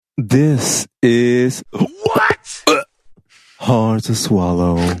This is What? Hard to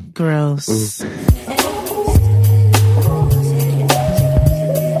swallow. Gross.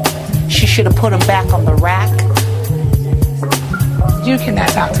 She should have put him back on the rack. You cannot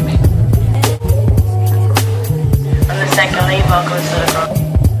talk to me. I'm the second lead vocalist of the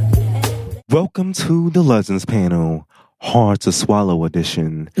group. Welcome to the Legends panel, Hard to Swallow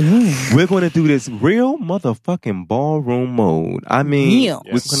edition. We're going to do this real motherfucking ballroom mode. I mean, Yeah.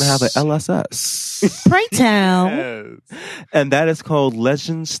 we're going to have an LSS. Pray tell. Yes. And that is called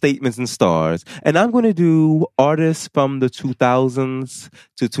Legend Statements and Stars. And I'm going to do artists from the 2000s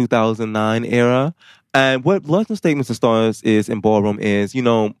to 2009 era. And what Legend Statements and Stars is in ballroom is, you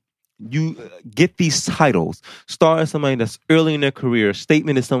know, you get these titles. Star is somebody that's early in their career.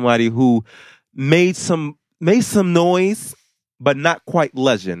 Statement is somebody who made some noise, but not quite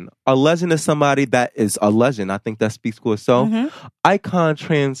legend. A legend is somebody that is a legend. I think that speaks for itself. Icon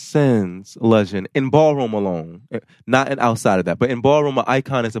transcends legend in ballroom alone, not in outside of that. But in ballroom, an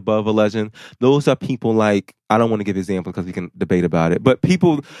icon is above a legend. Those are people like, I don't want to give examples because we can debate about it, but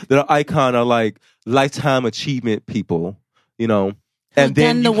people that are icon are like lifetime achievement people, you know. And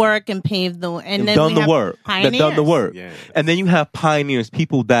then the work and paved the and then done we the have work. pioneers. That done the work. Yeah. And then you have pioneers,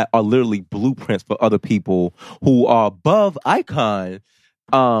 people that are literally blueprints for other people who are above icon,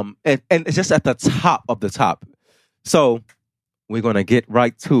 and it's just at the top of the top. So we're gonna get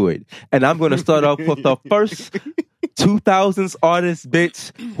right to it, and I'm gonna start off with the first 2000s artist,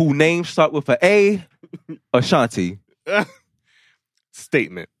 bitch, who names start with an A, Ashanti.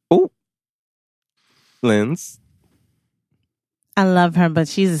 Statement. Oh, Lens. I love her, but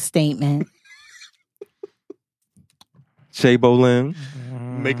she's a statement. Shay Bolin.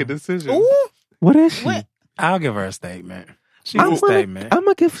 Make a decision. Ooh, What is she? What? I'll give her a statement. She's a statement. I'm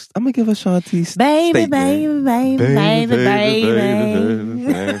gonna give Ashanti baby, statement. baby, baby, baby,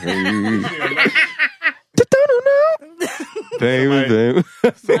 baby. Baby.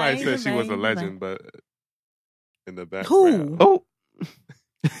 Somebody said she was a Baby. legend, but in the background. Who?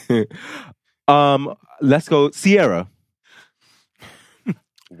 Oh. Let's go Sierra.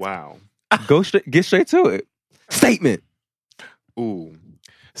 Wow. Get straight to it. Statement. Ooh.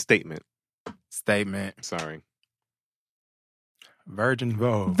 Statement. Statement. Sorry. Virgin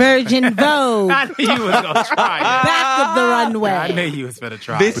Vogue. Virgin Vogue. I knew you was gonna try it. Back of the runway. I knew you was gonna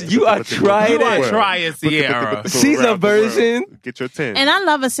try Bitch, it. you are trying You are it. trying Sierra. She's a virgin. Get your 10. And I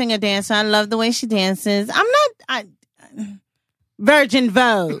love a singer dancer. I love the way she dances. Virgin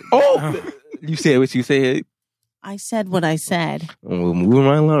Vogue. Oh, you said what you said. I said what I said. We're moving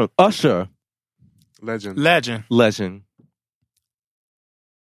right along. Usher. Legend. Legend. Legend.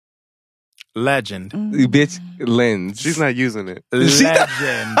 Legend. You bitch, Lens. She's not using it.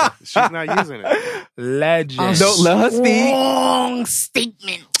 Legend. She's not using it. Legend. Don't let her speak. Strong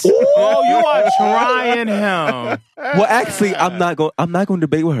statement. Oh, you are trying him. Well, actually, I'm not going to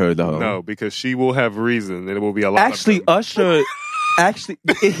debate with her though. No, because she will have reason, and it will be a lot. Actually, of them. Usher. Actually,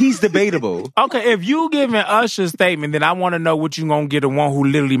 he's debatable. Okay, if you giving Usher's statement, then I want to know what you gonna get the one who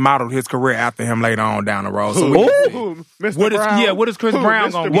literally modeled his career after him later on down the road. So Who? we can see. Who? Mr. What is Brown? what is Chris Who? Brown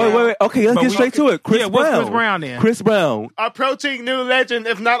Mr. gonna Brown? get? Wait. Okay, let's But get we- straight to it. Chris what's Brown. Chris Brown then? Chris Brown. Approaching new legend,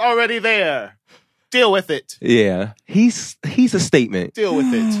 if not already there. Deal with it. Yeah, he's a statement. Deal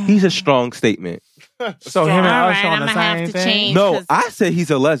with it. He's a strong statement. So him and All right, Usher on I'm the gonna have same to thing. change. No, 'cause I said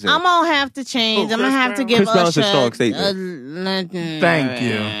he's a legend. I'm gonna have to change. Who, I'm gonna Chris have to Brown? give Chris Brown's Usher a strong statement. legend. Thank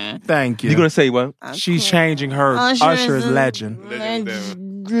you. Thank you. You gonna say what? She's changing her Usher's legend.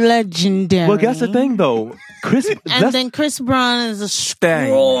 Legendary. Well, guess the thing though, Chris. And then Chris Brown is a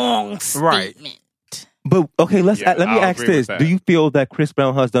strong Right. statement. But okay, let me I'll ask agree with this: that. do you feel that Chris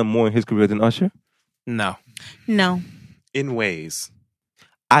Brown has done more in his career than Usher? No. No. In ways.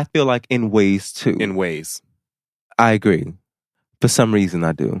 I feel like in ways too. In ways. I agree. For some reason,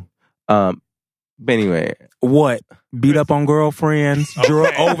 I do. But anyway, What? Beat up on girlfriends?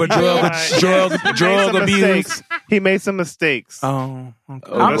 Drug abuse? Mistakes. He made some mistakes. Oh,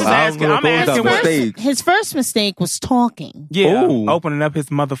 okay. Oh, I'm just I asking. don't I'm know if those asking are what. mistakes. His first mistake was talking. Yeah, Ooh. opening up his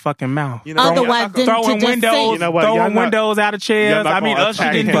motherfucking mouth. You know, Otherwise, y'all not then Throwing to just windows, say, You know what? Y'all throwing not- windows out of y'all chairs. not I mean, gonna Usher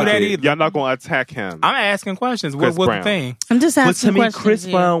attack didn't him. do that either. Y'all not going to attack him. I'm asking questions. Chris What's the Brown. thing? I'm just but asking to me, questions. Chris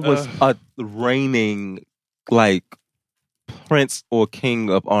here. Brown was a reigning like prince or king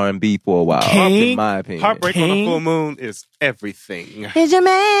of R&B for a while. King? In my opinion. Heartbreak on King? a Full Moon is everything. Is your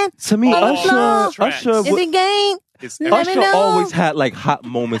man? To me, Oh, Usher Is he game? It's Let me Usher know. always had like hot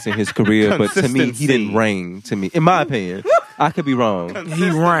moments in his career, but to me, he Consistency. didn't reign. To me, in my opinion, I could be wrong. He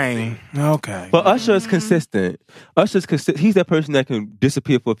rang. Okay. But Usher is consistent. He's that person that can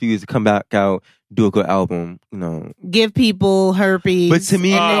disappear for a few years to come back out, do a good album, you know. Give people herpes. But to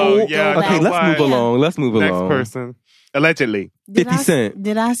me, and then Oh, go yeah, back. okay, let's Why? move along. Let's move Next along. person. Allegedly. Did 50 Cent.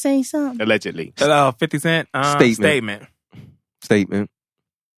 Did I say something? Allegedly. 50 Cent Statement. Statement.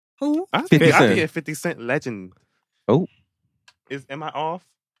 Who? I 50 think Cent. 50 Cent legend. Oh. Am I off?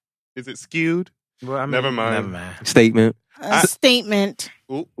 Is it skewed? Well, I mean, Never mind. Never mind. Statement. A statement.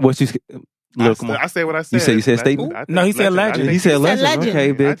 What you? Look, come on. I say what I said. You said statement? I think No, he said legend. He said said legend. legend. Okay,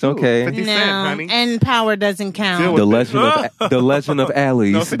 I bitch. do. Okay. 50 No, Cent, honey. and power doesn't count. Deal The with legend of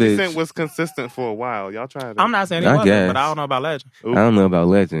Alice, No, 50 bitch. Cent was consistent for a while. Y'all tried it. I'm not saying he I wasn't, guess. but I don't know about legend. I don't know about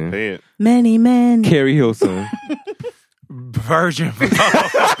legend. Say it. Many men. Carrie Hilson. Virgin.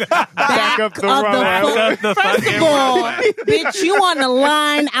 Back up the of road. the First of all, bitch, you on the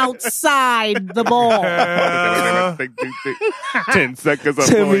line outside the ball. 10 seconds up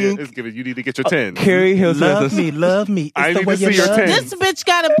Timmy. for you. It's giving. You need to get your 10. Carrie Hilson. love me. It's I the need way to you see your love 10. me. This bitch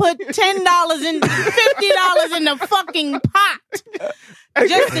got to put $10 and $50 in the fucking pot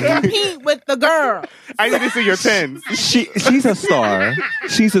just to compete with the girl. I need to see your 10. She's a star.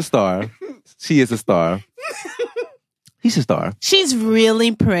 She's a star. She is a star. He's a star. She's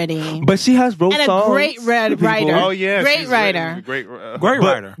really pretty. But she has wrote And a songs. great for people. writer. Oh, yeah. Great she's writer. Great. Great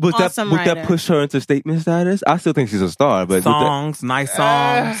writer. Would Awesome that writer. push her into statement status? I still think she's a star, but Songs, nice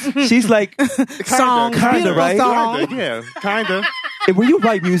songs. she's like, Songs, kinda, beautiful right? songs. Kinda, yeah. Kinda. when you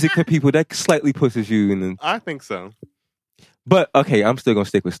write music for people, that slightly pushes you in. I think so. But okay, I'm still gonna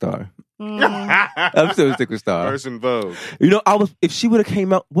stick with star. I'm still gonna stick with star. Version Vogue. You know, if she would have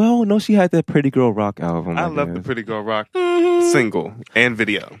came out. Well, no, she had that Pretty Girl Rock album. I love the guess. Pretty Girl Rock single and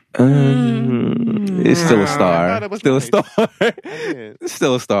video. It's still a I star. thought it was Still nice. a star. Yeah. It's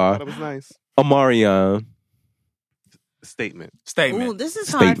still a I star. thought it was nice. Omarion. Statement. Statement. Ooh, this is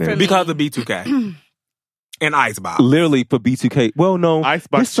hard for Statement. me. Because of B2K. And Icebox. Literally for B2K. Well, no.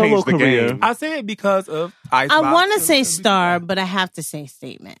 Icebox his solo changed the career. game. I said because of Icebox. I want to say star, but I have to say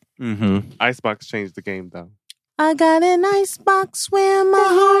statement. Mm-hmm. Icebox changed the game, though. I got an icebox where my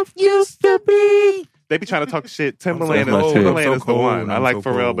heart used to be. They be trying to talk shit. so Timberland is cold. Timberland I'm is so the cold. one. I I'm like so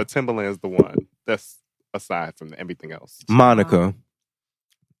Pharrell, cold. but Timberland is the one. That's aside from everything else. Monica.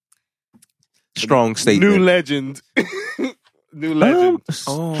 Strong statement. New legend. New legend.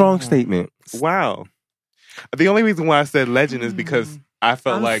 Strong statement. Wow. The only reason why I said legend is because I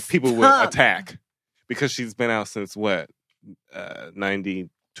felt I'm like people would stuck. attack because she's been out since what?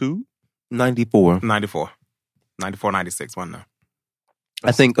 92? 94. 94. 94, 96, one now.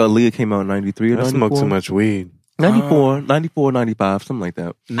 I think Aaliyah came out in 93 or I 94. smoke too much weed. 94, 95, something like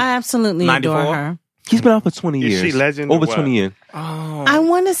that. I absolutely 94? adore her. He's been out for 20 Is years. she legend or Over what? 20 years. Oh. I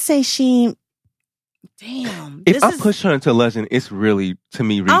want to say she. Damn. If this I is, push her into legend, it's really, to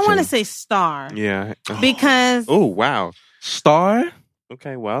me, reaching. I want to say star Yeah. because Oh, wow. Star?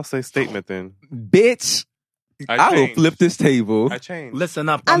 Okay, well, I'll say statement then. Bitch. I will changed. flip this table. I changed. Listen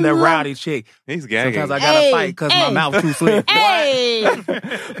up, I I'm that love- rowdy chick. He's gagging. Sometimes I gotta Hey, fight because my hey. mouth too slick. hey,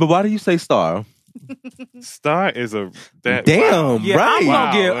 But why do you say star? Star is a... That, Damn, wow. Yeah, right.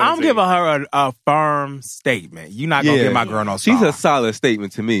 I'm Lindsay. giving her a firm statement. You're not gonna Yeah. give my girl no star. She's a solid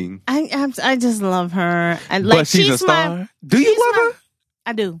statement to me. I just love her. And But like she's a star? My, Do you she's love my- her?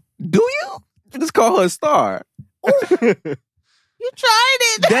 I do. Do you? Just call her a star. You tried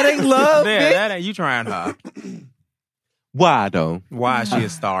it. That ain't love, Yeah, bitch. that ain't you trying her. Why, though? Why is she a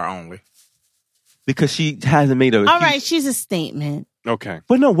star only? Because she hasn't made a... All right, she's a statement. Okay.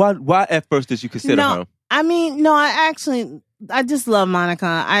 But no, why at first did you consider No, her? I mean, no, I just love Monica.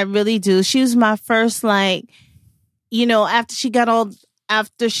 I really do. She was my first, like, you know, after she, stopped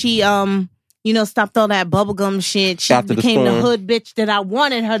all that bubblegum shit, she After the became the storm. hood bitch that I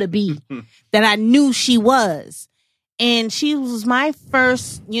wanted her to be, that I knew she was. And she was my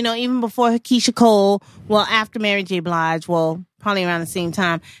first, you know, even before Keisha Cole, well, after Mary J. Blige, well, probably around the same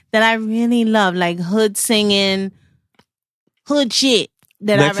time, that I really loved, like hood singing, hood shit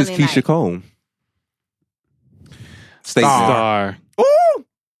that Next I really is Keisha like. Cole. Statement.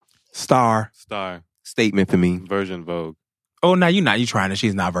 Star. Star. Statement for me. Version Vogue. Oh, no, you're not. You trying to.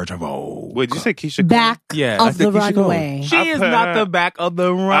 She's not Virgin Vogue. Wait, did you say Keisha Cole? Back Yeah, I of said the Keisha Cole. runway. She I is put not her- the back of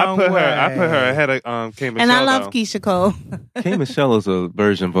the I runway. put her ahead of K. Michelle. And I love though. Keisha Cole. K. Michelle is a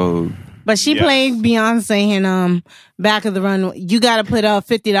Virgin Vogue. But she Yes. played Beyonce in Back of the Runway. You got to put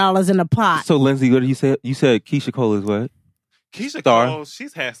 $50 in the pot. So, Lindsay, what did you say? You said Keisha Cole is what? Keisha Star. Cole,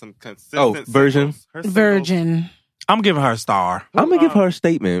 she's had some consistent Oh, Virgin? singles. Her singles- Virgin. I'm giving her a star. I'm going to give her a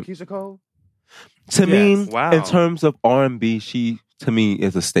statement. Keisha Cole? To me, Yes. Wow. in terms of R&B, she, to me,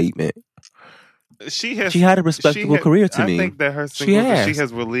 is a statement. She has. She had a respectable career to me. I think that her singles that she has.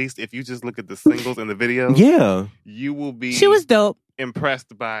 has released, if you just look at the singles and the video, Yeah. you will be. She was dope.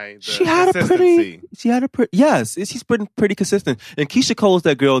 impressed by the She had consistency. yes, she's pretty consistent. And Keisha Cole's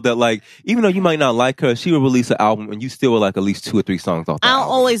that girl that like, even though you might not like her, she will release an album and you still will like at least 2 or 3 songs off. I'll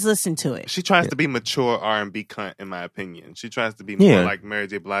album. always listen to it. She tries to be mature R&B cunt, in my opinion. She tries to be more like Mary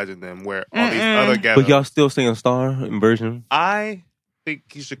J. Blige and them, where all these other ghetto. But y'all still singing Star in version? I think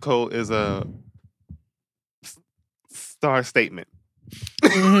Keisha Cole is a star statement.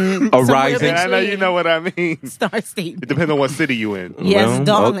 A rising. And I know you know what I mean. Star statement. It depends on what city you in. Yes, Well,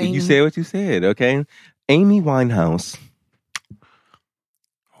 darling. okay, you said what you said, okay? Amy Winehouse.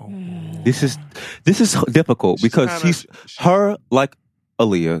 This is difficult because she's her like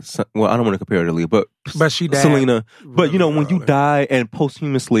Aaliyah. Well, I don't want to compare her to Aaliyah, But she died Selena. But you know, when you early. die and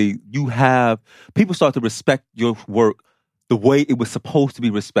posthumously, you have people start to respect your work the way it was supposed to be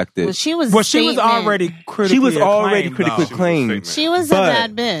respected. Well, she was. Well, she was already critically acclaimed. She was a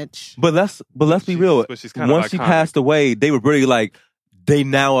But- bad bitch. But let's be real. But she's kinda Once she iconic. passed away, they were really like. They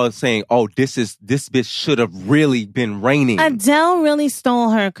now are saying, "Oh, this bitch should have really been reigning." Adele really stole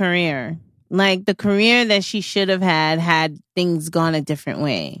her career. Like the career that she should have had things gone a different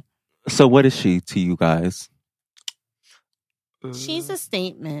way. So, what is she to you guys? She's a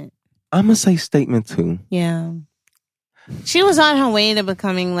statement. I'm gonna say statement too. Yeah. She was on her way to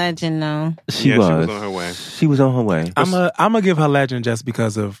becoming legend, though. She was on her way. She was on her way. I'm gonna give her legend just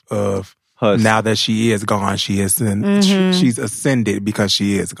because of Her- now that she is gone, she's ascended because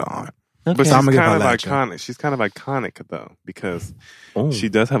she is gone. But So she's I'm gonna give her kind of legend. iconic. She's kind of iconic though, because Oh. she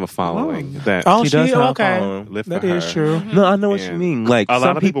does have a following. That She does have live That for is her. true. No, I know what you And mean. Like a some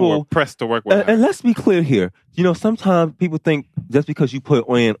lot of people were pressed to work with her. And let's be clear here. You know, sometimes people think just because you put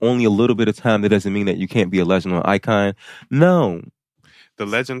in only a little bit of time, that doesn't mean that you can't be a legend or an icon. No. The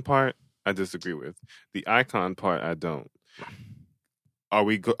legend part, I disagree with. The icon part, I don't. Are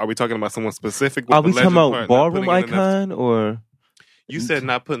we talking about someone specific? With Are the we talking legend about part, not ballroom putting in enough- icon or? You said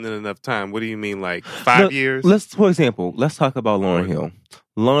not putting in enough time. What do you mean, like 5 years? For example, let's talk about Lauryn Hill.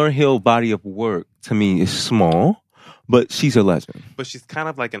 Lauryn Hill body of work to me is small, but she's a legend. But she's kind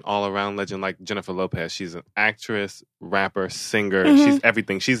of like an all-around legend, like Jennifer Lopez. She's an actress, rapper, singer. Mhm. She's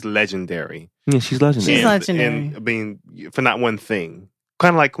everything. She's legendary. Yeah, she's legendary. She's legendary. And I mean, for not one thing.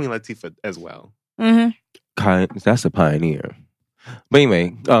 Kind of like Queen Latifah as well. Mm-hmm. That's a pioneer. But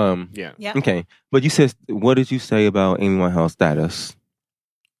anyway, Yeah. Yeah. okay. But you said, what did you say about Amy Winehouse status?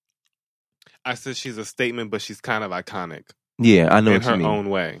 I said she's a statement, but she's kind of iconic Yeah, I know in what you her mean. own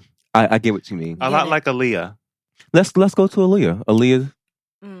way. I get what you mean. A lot like Aaliyah. Let's go to Aaliyah. Aaliyah.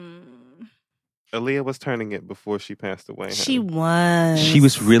 Aaliyah was turning it before she passed away. huh? She was. She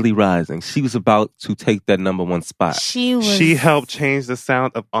was really rising. She was about to take that number 1 spot. She was. She helped change the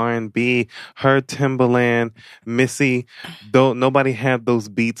sound of R&B. Her, Timbaland, Missy, though nobody had those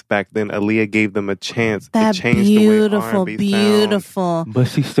beats back then, Aaliyah gave them a chance that to change beautiful, the way R&B beautiful. But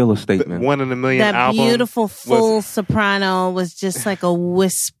she's still a statement. One in a Million That album beautiful full soprano was just like a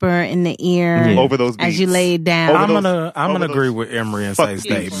whisper in the ear over those beats. as you lay it down. I'm gonna agree with Emery and say fuck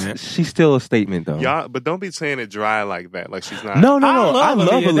statement. She's still a statement, though. Y'all, but don't be saying it dry like that. Like she's not. No. I love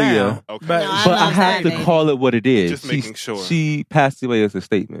Aaliyah Aaliyah. down. Okay. But, No, I But I love have to that. call it what it is. Just making sure. She passed away as a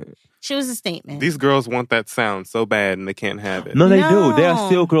statement. She was a statement. These girls want that sound so bad and they can't have it. No, they No. do. There are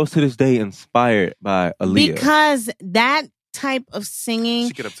still girls to this day inspired by Aaliyah. Because that type of singing,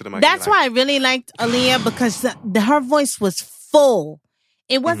 She get up to the mic. that's why I really liked Aaliyah, because her voice was full.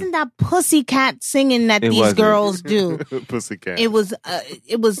 It wasn't that pussycat singing that It these wasn't. girls do. Pussycat.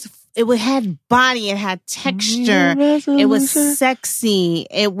 It had body, it had texture, it was sexy,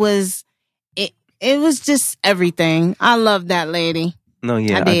 it was just everything. I love that lady. No,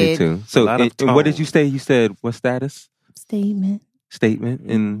 yeah, I I did did. too. So, A lot of what did tone. you say? You said what status? Statement. Statement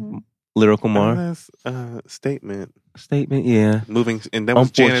in lyrical mar. Statement. Statement, yeah. Moving, and that was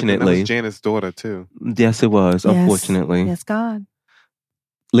Unfortunately. Janet's daughter too. Yes, it was. Yes. Unfortunately, Yes, God.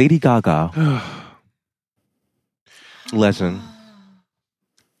 Lady Gaga, legend.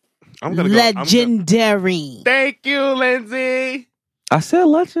 I'm gonna Legendary. Thank you, Lindsay. I said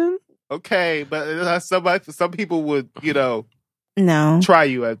legend. Okay, but some people would, No. try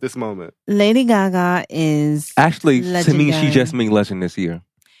you at this moment. Lady Gaga is Actually, to me, she Legendary. just made legend this year.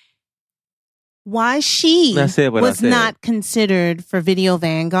 why she I said what I was said. not considered for Video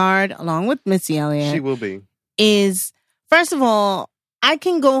Vanguard along with Missy Elliott She will be. is, first of all, I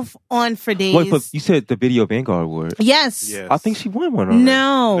can go on for days. Wait, but you said the Video Vanguard award. Yes. Yes. I think she won one already.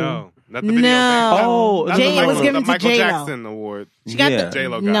 No. Not the video. No. Vanguard. Oh, Not Jay- the it was given the to Michael J-Lo. Jackson award. She got Yeah. the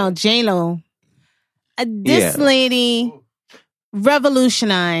J-Lo got No, it. J-Lo. This Yeah. lady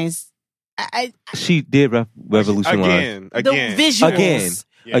revolutionized She did revolutionize. Again. the visuals. Again.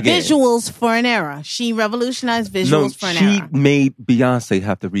 Again. Visuals for an era. She revolutionized visuals for an she era. made Beyonce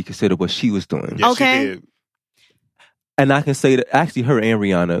have to reconsider what she was doing. Yes, Okay. she did. And I can say that actually her and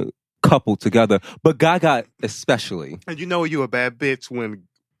Rihanna coupled together, but Gaga especially. And you know you a bad bitch when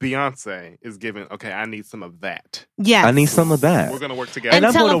Beyonce is giving, okay, I need some of that. Yes. I need some of that. We're going to work together. And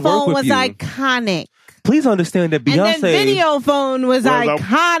I'm gonna work telephone with was you. iconic. Please understand that And then Beyonce, video phone was Was a-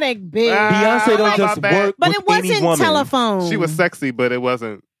 iconic, bitch. Beyonce I don't just about that. work But with it wasn't any woman. telephone. She was sexy, but it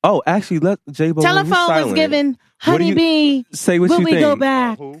wasn't. Oh, actually, let J-Bo Telephone was given, What do you- honeybee, Say what will you we think. go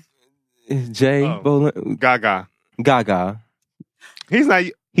back? Who? Jay Oh. Bolin, Gaga. Gaga. He's not.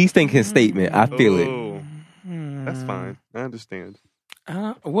 He's thinking his statement. I feel it. Ooh, that's fine. I understand.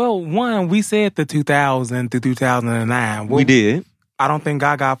 Well, one, we said the 2000 to 2009. Well, We did. I don't think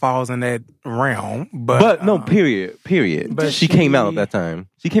Gaga falls in that realm, but No, period. but She came out at that time.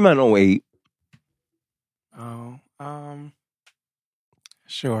 She came out in 08.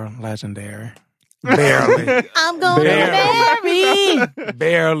 Sure, legendary. Barely, I'm going to marry.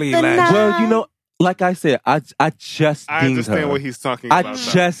 barely The legendary. Well, you know, like I said, I just I dinged understand her. what he's talking I about.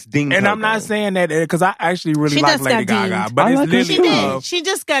 though. just dinged her. And I'm not though. saying that because I actually really She like just Lady got Gaga, deemed. but I it's like her literally She did. of- She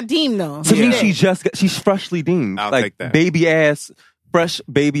just got deemed, though. To She me, did. she's freshly dinged. I'll like take that. baby ass, fresh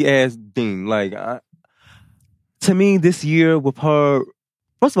baby ass dinged. Like to me, this year with her,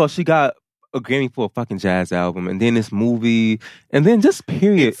 first of all, she got a Grammy for a fucking jazz album, and then this movie, and then just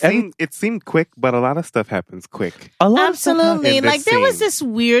period. It seemed quick, but a lot of stuff happens quick. A lot of stuff Absolutely. in this Like, there was scene. this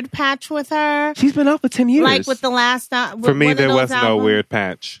weird patch with her. She's been out for 10 years. Like, with the last... For me, there was no weird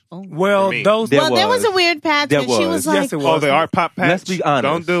patch. well, For me. those There Well, there was was. a weird patch, There and she was was. like... Yes, it was. Oh, the art pop patch. Let's be honest.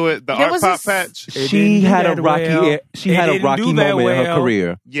 Don't do it. The There art was pop this- patch. It She didn't do had a that rocky, well. she It had a didn't rocky do that moment in her well.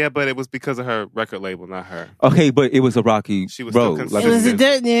 career. Yeah, but it was because of her record label, not her. Okay, but it was a rocky She was still road. Like, It was a...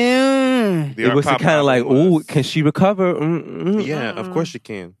 consistent. Yeah. The it was art pop kind of like, album ooh, was- can she recover? Yeah, of course she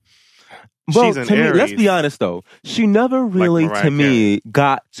can. Well, She's an to me, let's Aries. be honest though, she never really, Mariah to me,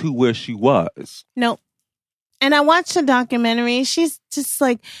 got to where she was. No. And I watched the documentary. She's just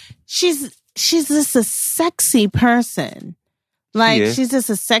like... She's just a sexy person. Like, is. she's just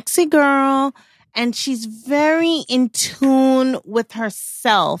a sexy girl, and she's very in tune with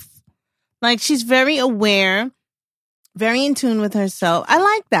herself. Like, she's very aware, very in tune with herself. I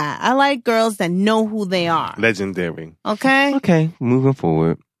like that. I like girls that know who they are. Legendary. Okay? Okay, moving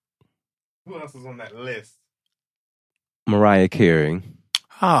forward, Who else is on that list? Mariah Carey,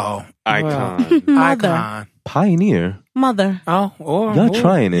 Oh, Icon. well, Mother. icon. Pioneer. Mother. Oh, or Y'all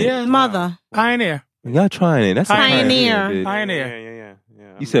trying it. Yeah, Mother. Pioneer. Y'all trying it? That's a Pioneer. bitch. Pioneer.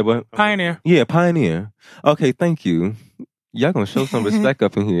 Yeah. You said what? Pioneer. Yeah, Pioneer. Okay, thank you. Y'all gonna show some respect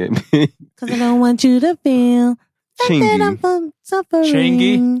up in here. Because I don't want you to feel that I'm Chingy.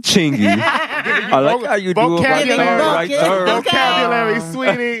 suffering. Chingy. I like how you do it right Vocabulary. there, right there. Vocabulary,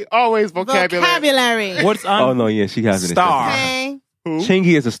 sweetie. Always vocabulary. Vocabulary. What's Oh no, yeah, she has it. Star. Okay. Who?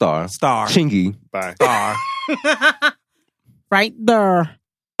 Chingy is a star. Star. Chingy. Bye. Star. Right there.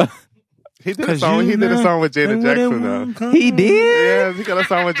 He did a 'Cause song. you He did a know song with Janet Jackson though. He did. Yeah, he got a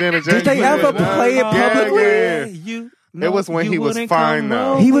song with Janet Jackson. Did they ever play it publicly? Yeah. It was when he was fine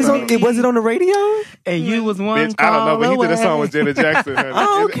though. He was on. Was it on the radio? And you was one Bitch, I don't know, but he did a song with Janet Jackson.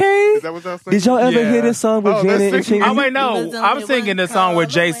 Oh, Is- okay. Is that what y'all saying? Did y'all ever Yeah. hear this song with Oh, Janet and let's sing- Chingy? Oh wait, no! It was I'm only singing one the song with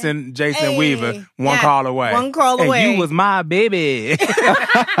call away. Jason Hey. Weaver. One Yeah. call away. One call And away. you was my baby.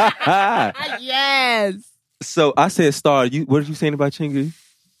 Yes. So I said star. You what did you saying about Chingy?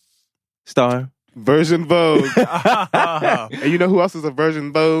 Star. Virgin Vogue. And you know who else is a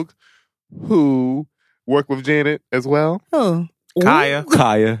Virgin Vogue? Who worked with Janet as well? Oh. Kaya,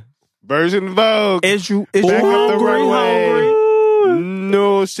 Kaya. Virgin Vogue. is you Back up the hungry? runway.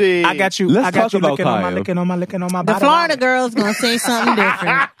 No shit. I got you. Let's I got talk you about licking on my Kaya. licking on my licking on my The body. Florida girl's gonna say something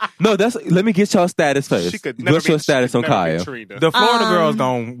different. No, that's. Let me get y'all status first. She could never What's your be- status she on could never be Kaya? Trina. The Florida Um, girls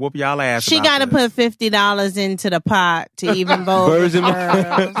gonna whoop y'all ass. She about got to this. put $50 into the pot to even vote. Virgin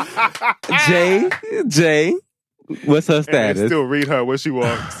Girls. Jay. What's her And they status? still read her when she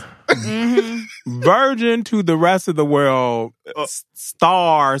walks. Virgin to the rest of the world.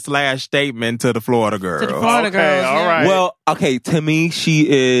 Star / statement to the Florida girls. To the Florida Okay, girls. all yeah. right. Well, okay. To me, she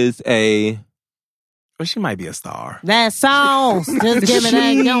is a. Well, she might be a star. That sauce. Just give me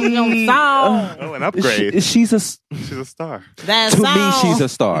that yum sauce. Oh, an upgrade. She's a. She's a star. That To sauce. me, she's a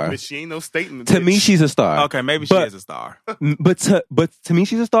star. But she ain't no statement. To me, bitch. she's a star. Okay, maybe she But- is a star. But to me,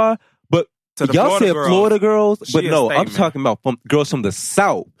 she's a star. But To the y'all Florida said girls, Florida girls, she but a no, I'm statement. talking about girls from the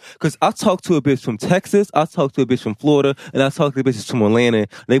South. Because I talked to a bitch from Texas, I talked to a bitch from Florida, and I talked to bitches from Atlanta.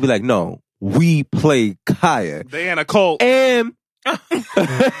 They be like, no, we play Kaya. They in a cult. And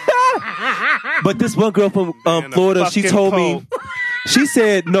but this one girl from In a Florida, she fucking told cult. me She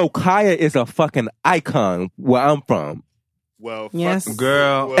said, no, Kaya is a fucking icon where I'm from. Well, Yes. fuck-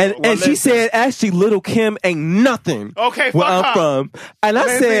 Girl. well, And well, and she listen. said, actually, Little Kim ain't nothing Okay, where fuck I'm her. from. And I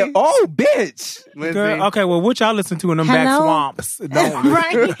Lindsay. said, oh, bitch. Lindsay. Girl, okay, well, what y'all listen to in them back Hello? swamps? Don't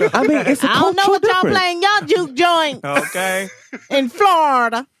Right. I mean, it's a I don't know cultural what y'all difference. playing y'all juke joint Okay. in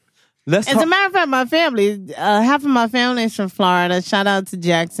Florida. Let's As talk. a matter of fact, my family, half of my family is from Florida. Shout out to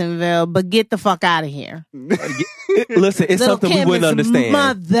Jacksonville, but get the fuck out of here. Listen, it's Little something Kim we wouldn't is understand.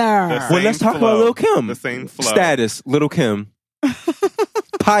 mother. Well, let's talk about Lil' Kim. The same flow. Status, Little Kim.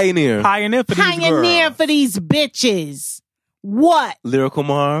 Pioneer. Pioneer for these Pioneer girls. for these bitches. What? Lyrical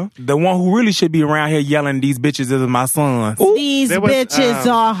Mar. The one who really should be around here yelling, these bitches is my sons. These There was, bitches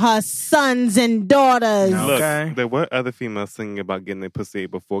are her sons and daughters. No. Look, Okay. there were other females singing about getting their pussy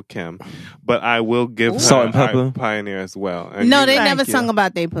before Kim, but I will give her Salt and Pepper? a Pioneer as well. And No, you- they Thank never you. sung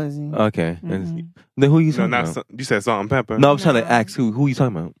about their pussy. Okay. Mm-hmm. Then who you no, talking not about? so, you said Salt and Pepper. No, I'm trying to ask who you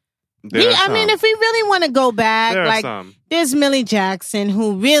talking about? There are I mean, some. if we really want to go back, there are like some. there's Millie Jackson,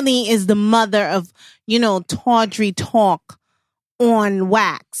 who really is the mother of, tawdry talk on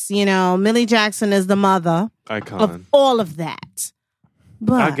wax. Millie Jackson is the mother of Icon. all of that.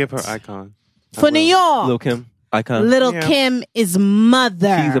 But I'll give her icon. I for New will. York, Lil Kim. Icon. Little Yeah. Kim is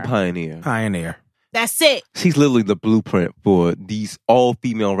mother. She's a pioneer. Pioneer. That's it. She's literally the blueprint for these all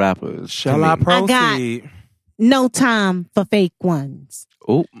female rappers. Shall I to me. proceed? No time for fake ones.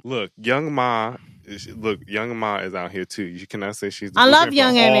 Oh, Look, Young Ma is out here too. You cannot say she's the I love blueprint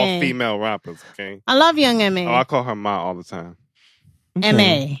Young for all M.A. female rappers, okay? I love Young Oh, I M.A. call her Ma all the time.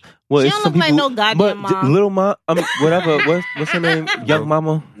 M.A. well, She it's don't some look like people- no goddamn but mom. Little Ma, whatever. What's her name? Young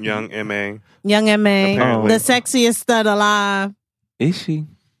Mama. Young M.A. Young M.A. Apparently. The sexiest stud alive. Is she?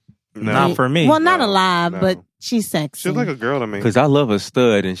 No. Not for me. Well, not No, alive, no. but she's sexy. She's like a girl to me. Because I love a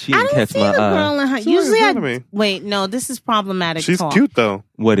stud and she I didn't don't catch see my the eye. girl in her. She's Usually, like a girl to me. wait. No, this is problematic. She's talk. cute though.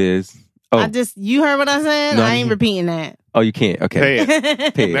 What is? Oh, You heard what I said? No, I I ain't didn't. repeating that. oh, you can't. Okay. Pay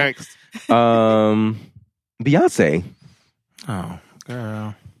it. Pay it. Next. Beyonce. Oh,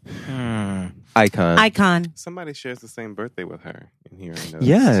 girl. Icon. Icon. Somebody shares the same birthday with her in here. I noticed.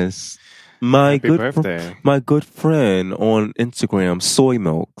 Yes. My Happy birthday. my good friend on Instagram, Soy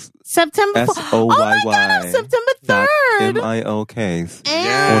Milks. September 4th. Oh my God, SOYY. September 3rd. MILK. Ew.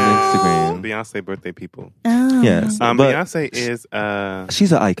 On Instagram. Beyonce birthday people. Oh. Yes. but Beyonce is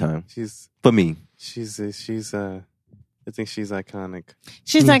she's an icon she's for me. I think she's iconic.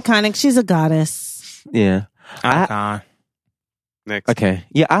 She's iconic. She's a goddess. Yeah. Icon. Next. Okay.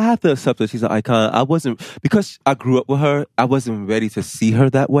 Yeah, I have to accept that she's an icon. I wasn't, because I grew up with her, I wasn't ready to see her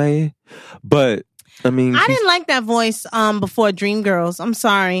that way. But, I mean, I didn't like that voice before Dreamgirls. I'm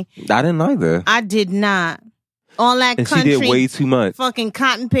sorry. I didn't either. I did not. All that And she country did way too much. fucking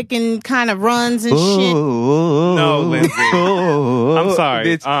cotton picking kind of runs and shit. No, Lindsay. I'm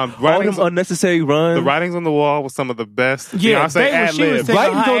sorry. All Writings, them unnecessary runs. the writings on the wall was some of the best. Yeah, Beyonce they was- she was ad-libs. taking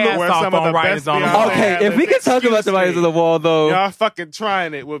Writings her on the- ass were off some of on the Writings best on the Beyonce Wall. Okay, if we can ad-libs. talk about the writings on the wall, though. Y'all fucking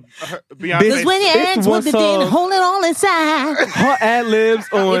trying it with Beyonce. Because when your It's hands one with the then song. hold it all inside. Her ad libs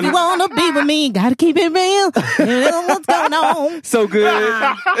If you on want to be with me, gotta keep it real. You know what's going on. so good.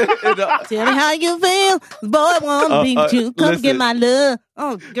 Tell me how you feel. Boy, wanna be with you. Come listen. get my love.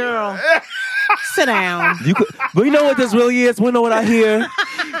 Oh, girl. Sit down. You could, but you know what this really is? We know what I hear.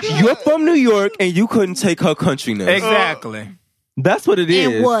 You're from New York and you couldn't take her countryness. Exactly. That's what it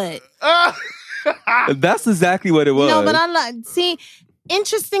is. And what? That's exactly what it was. No, but I like. See,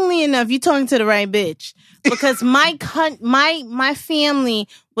 interestingly enough, you're talking to the right bitch because my family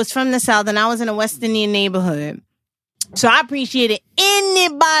was from the South and I was in a West Indian neighborhood. So I appreciated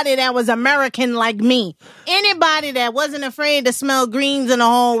anybody that was American like me. Anybody that wasn't afraid to smell greens in the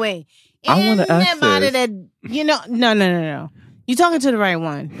hallway. I wanna ask Anybody this. that, no. You're talking to the right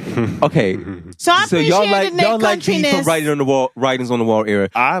one. Okay. So I So appreciated y'all like G countryness. from writings on the wall era.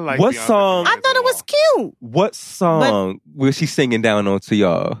 I like What Beyonce song? I thought it was cute. What song was she singing down on to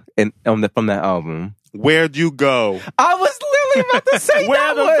y'all and from that album? Where'd you go? I was literally about to say Where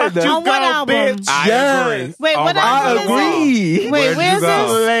that the one. fuck you On what go, album? bitch? I Yes. agree. Wait, what All album I is it? agree. Wait, Where'd where's you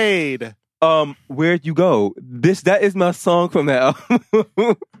go? this? Laid. Where'd you go? That is my song from that album.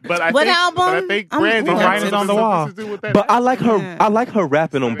 But I What think, album? But I think I'm- Brandy From has Writings on the Wall. something to do with that. But I like her. Yeah. I like her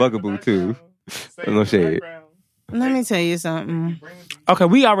rapping on Bugaboo too. No shade. Let me tell you something. Okay,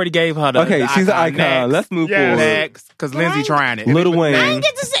 we already gave her the Okay, the she's an icon. Next. Let's move Yes. forward. Next, because Lindsay trying it. Lil I Wayne. didn't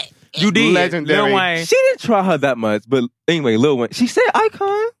get to say. You did. Legendary. Lil Wayne. She didn't try her that much, but anyway, Lil Wayne. She said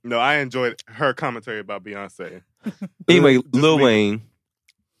icon. No, I enjoyed her commentary about Beyonce. Anyway, Just Lil leave it. Wayne.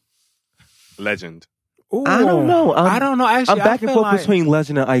 Legend. Ooh, I don't know. I don't know. Actually, I'm back I and feel forth like between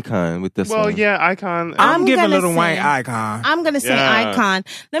legend and icon with this Well, one. yeah, Icon. I'm giving gonna Lil Wayne say- icon. I'm gonna say Yeah. icon.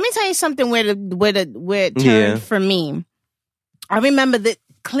 Let me tell you something where it turned Yeah. for me. I remember that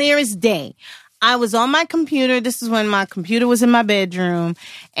clear as day. I was on my computer. This is when my computer was in my bedroom,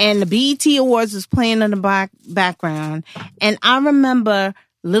 and the BET Awards was playing in the background. And I remember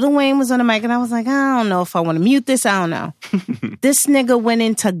Lil Wayne was on the mic, and I was like, I don't know if I want to mute this. I don't know. This nigga went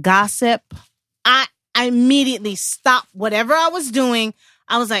into gossip. I immediately stopped whatever I was doing.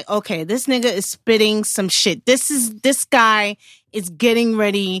 I was like, okay, this nigga is spitting some shit. This guy is getting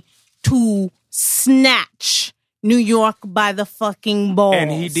ready to snatch New York by the fucking balls. And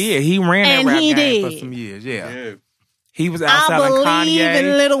he did. He ran that And rap he game for did. some years. Yeah. Yeah. He was out selling I believe in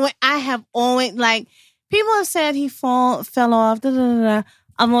Kanye. Lil Wayne. I have always, like, people have said he fell off. Da, da, da, da.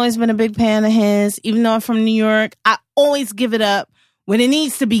 I've always been a big fan of his. Even though I'm from New York, I always give it up when it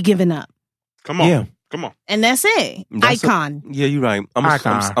needs to be given up. Come on. Yeah. Come on. And that's it. That's Icon. Yeah, you're right. I'm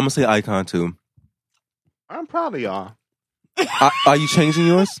Icon. gonna say icon too. I'm proud of y'all. Are you changing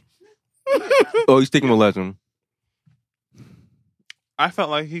yours? Or are you sticking with legend? I felt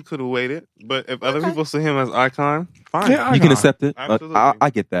like he could have waited, but if other people see him as Icon, fine. Yeah, You can Icon. accept it. Absolutely. I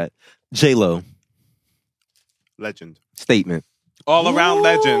get that. J-Lo Legend. statement. All around Ooh.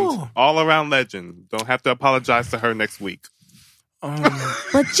 legend. All around legend. Don't have to apologize to her next week.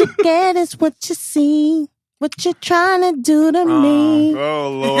 What you get is what you see. What you're trying to do to me. Oh,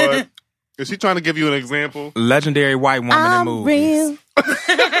 Lord. Is she trying to give you an example? Legendary white woman in I'm movies. real.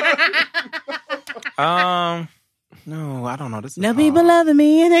 No, I don't know. This is No hard. people loving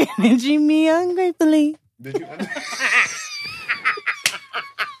me and encouraging me ungratefully. Did you?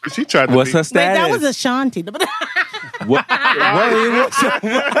 She tried to What's be- her status? Wait, that was Ashanti. What? Wait,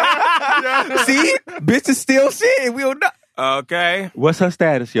 see, bitch is still shit. We don't know. Okay. What's her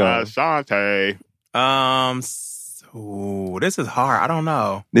status, y'all? Shantae. So this is hard. I don't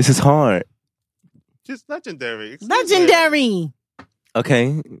know. This is hard. Just legendary. Excuse Legendary.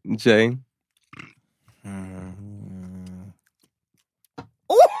 Okay, Jay.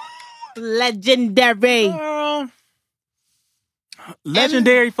 Ooh, legendary.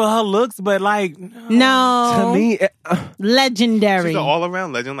 Legendary for her looks, but like No. To me, me. Legendary. She's an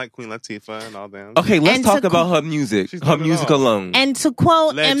all-around legend like Queen Latifah and all them. okay, let's And talk to- about her music. She's Her talking music about- alone. And to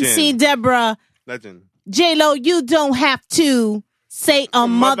quote Legend. MC Deborah, Legend. J-Lo, you don't have to say a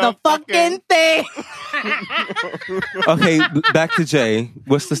motherfucking thing. Okay, back to Jay.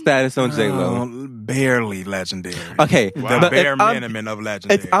 What's the status on J-Lo? barely legendary. Okay, The but bare if I'm- minimum of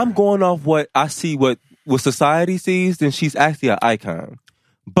legendary. If I'm going off what I see, what society sees, then she's actually an icon.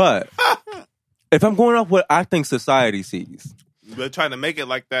 But if I'm going off what I think society sees, They're trying to make it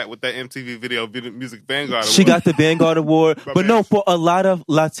like that with that MTV Video Music Vanguard. she Award. got the Vanguard Award. My But no, bad. for a lot of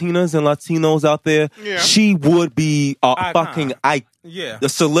Latinas and Latinos out there, Yeah. she would be a Icon. fucking yeah. a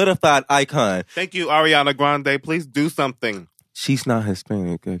solidified icon. Thank you, Ariana Grande. Please do something. She's not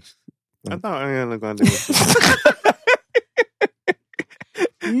Hispanic. I thought Ariana Grande was.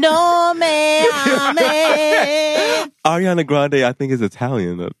 No me ame. Ariana Grande, I think, is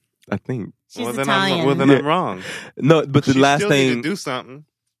Italian. I think. She's Well, then Italian. I'm Yeah. wrong. No, but the She last still need name, to do something.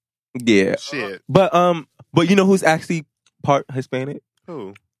 yeah. Shit. But you know who's actually part Hispanic?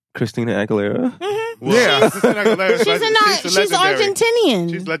 Who? Christina Aguilera. Well, Yeah. Christina Aguilera is She's legendary. Argentinian.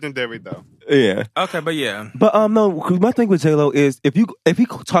 She's legendary though. Yeah. Okay, but yeah. But no, 'cause my thing with J-Lo is if you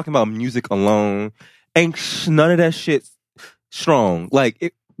talking about music alone, ain't none of that shit strong.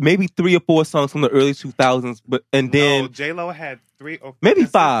 Like maybe 3 or 4 songs from the early 2000s, but and then no, J Lo had 3 or Maybe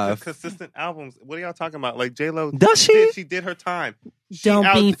consistent- 5. consistent albums. What are y'all talking about? Like J Lo, Does she? She did her time. She Don't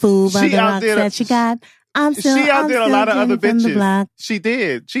out- be fooled by she the rocks outdid that she got. I'm still, She outdid a lot of other from the bitches. block. She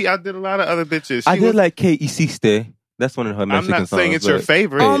did. She outdid a lot of other bitches. She I did was- like Que Hiciste. That's one of her I'm Mexican not saying songs, it's your but-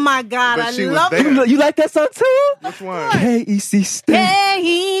 favorite. Oh my God, But I she was love there. it. You like that song too? Which one? Que Hiciste. Hey,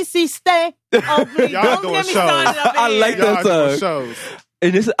 easy stay. Oh, please, Y'all don't doing get me shows. started up I here. like Y'all that doing song. shows.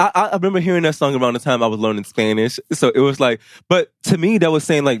 And this, I remember hearing that song around the time I was learning Spanish. So it was like, but to me, that was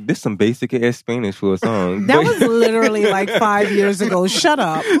saying like, this some basic ass Spanish for a song. That was literally like 5 years ago. Shut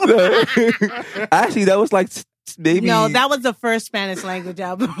up. Actually, that was like maybe. No, that was the first Spanish language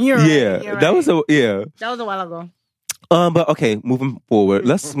album. You're right. yeah, You're that right. was yeah. That was a while ago. But okay, moving forward,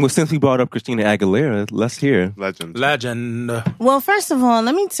 since we brought up Christina Aguilera, let's hear. Legend. Legend. Well, first of all,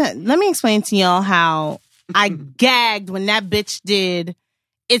 let me explain to y'all how I gagged when that bitch did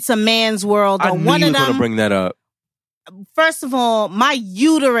 "It's a Man's World" I or knew one you of was gonna them. bring that up. First of all, my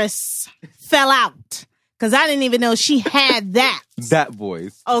uterus fell out because I didn't even know she had that. That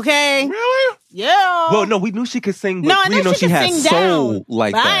voice. Okay. Really? Yeah. Well, no, we knew she could sing, but No, I we didn't know know she could had sing soul down,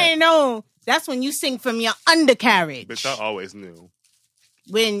 like but that. I didn't know That's when you sing from your undercarriage. Bitch, I always knew.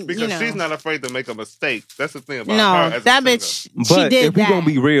 When Because she's not afraid to make a mistake. That's the thing about her. No, as a that singer. bitch. But She did if we're that. gonna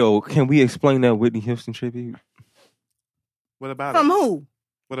be real, can we explain that Whitney Houston tribute? What about From it? who?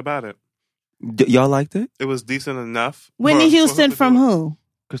 What about it? Y'all liked it? It was decent enough. Whitney for Houston to from do it. who?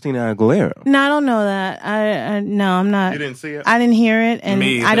 Christina Aguilera. No, I don't know that. No, I'm not. You didn't see it? I didn't hear it, and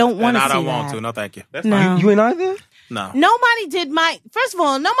Me I don't want to see I don't that. want to. No, thank you. That's No. fine. You ain't either? No. Nobody did my. First of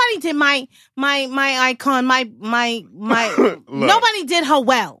all, nobody did my icon. My. Nobody did her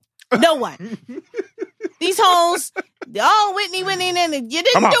well. No one. These hoes. Oh, Whitney, and you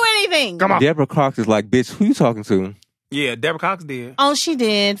didn't Come on. do anything. Come on. Deborah Cox is like, bitch, who you talking to? Yeah, Deborah Cox did. Oh, she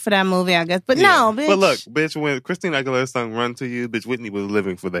did for that movie, I guess. But no, bitch. But look, bitch, when Christina Aguilera sung "Run to You," bitch, Whitney was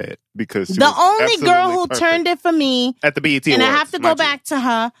living for that because she the was only girl absolutely who perfect. turned it for me, at the BET and I Awards, have to go mind you. back to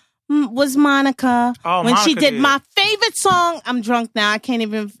her, was Monica. Oh, when she Monica did did. my favorite song. I'm drunk now. I can't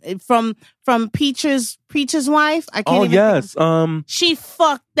even from Preacher's Wife. I can't Oh even. yes. She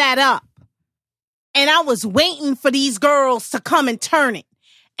fucked that up. And I was waiting for these girls to come and turn it.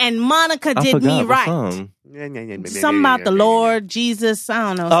 And Monica I did forgot me what right. song. Something about the Lord, Jesus,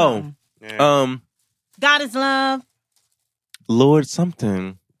 I don't know. Oh. something. Yeah. God is love. Lord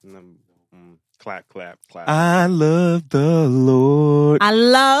something. Clap, clap, clap. I love the Lord. I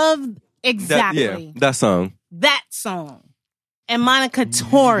love exactly that song. that song. And Monica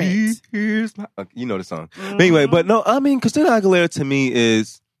tore it. Here's my- you know the song. But anyway, but no, I mean, Christina Aguilera to me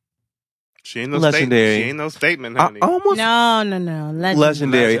is She ain't no legendary. Statement. She ain't no statement, I, honey. almost No. legendary.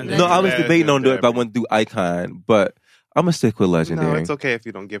 Legendary. No, I was debating on it if I Legendary. want to do Icon, but I'm gonna stick with No, legendary. it's okay if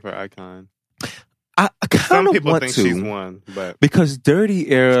you don't give her icon. I kind Some of people want think to she's won, but because Dirty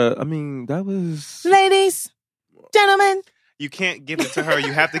Era. I mean, that was Ladies, gentlemen. you can't give it to her.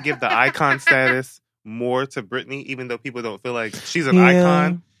 You have to give the icon status more to Britney, even though people don't feel like she's an Yeah.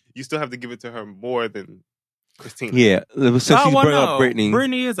 icon. You still have to give it to her more than Christina. Yeah. Since she's bringing up Britney,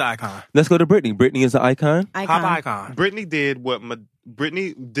 Britney is icon. let's go to Britney. Britney is an icon. Pop icon. Britney did what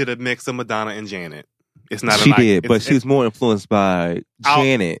Britney did a mix of Madonna and Janet. It's not She an did, but it's- she was more influenced by I'll-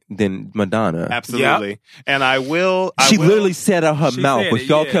 Janet than Madonna. absolutely. And I will. She literally said out her She mouth, said but it,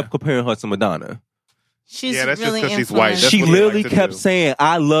 y'all yeah. kept comparing her to Madonna. She's Yeah, that's just really 'cause she's white. influenced. That's She what they literally like to kept do. saying,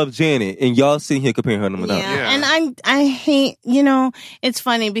 "I love Janet," and y'all sitting here comparing her to Madonna. Yeah. Yeah. And I hate, it's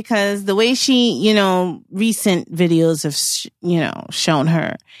funny because the way she, recent videos have, shown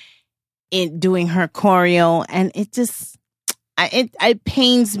her in doing her choreo, and it just, it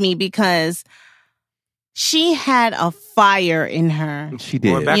pains me because she had a fire in her. She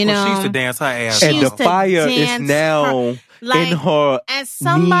Boy, did, back You when know, she used to dance her ass she and off. the used to fire is dance now Like, in her as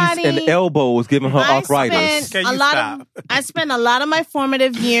somebody, knees and elbows, giving her arthritis. Can a you lot stop? I spent a lot of my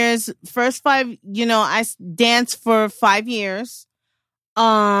formative years, first 5, I danced for 5 years,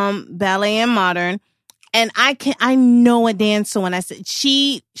 ballet and modern. And I know a dancer when I said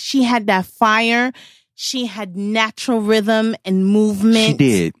she had that fire. She had natural rhythm and movement. She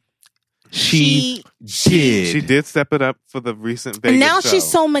did. She did. She did step it up for the recent Vegas And now show.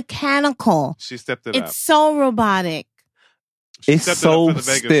 she's so mechanical. She stepped it up. It's so robotic. She It's stepped it up so for the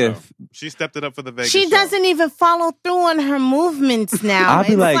Vegas stiff. show. She stepped it up for the Vegas She show. doesn't even follow through on her movements now. I'll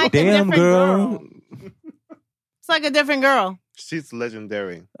be It's like, a damn, different girl. It's like a different girl. She's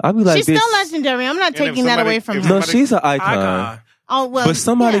legendary. I'll be like, She's bitch. still legendary. I'm not And if taking that somebody- away from if her. No, somebody- she's an icon. Icon. Oh well, But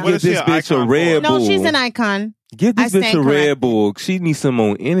somebody yeah. What give is she this an bitch a icon Red for? Bull. No, she's an icon. Give this I bitch a stand Red corrected. Bull. She needs some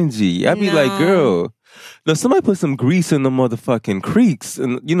more energy. I'd be No. like, girl. No, somebody put some grease in the motherfucking creeks,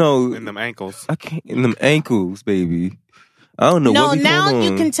 and In them ankles. I can't in them ankles, baby. I don't know. No, what be now going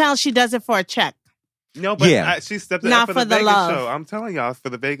you on. can tell she does it for a check. No, but Yeah. she stepped it Not up for for the the Vegas love. show. I'm telling y'all, for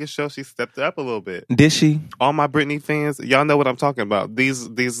the Vegas show, she stepped it up a little bit. Did she? All my Britney fans, y'all know what I'm talking about.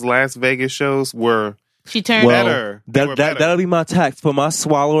 These last Vegas shows were She turned Well, better. They were better. That'll be my tax for my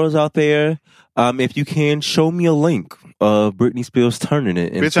swallowers out there. If you can show me a link of Britney Spears turning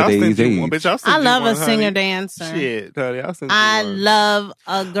it in Bitch, I'll today's send you one. age. Bitch, I'll send I you love one, a singer honey. dancer. Shit, honey, I'll send you I one. love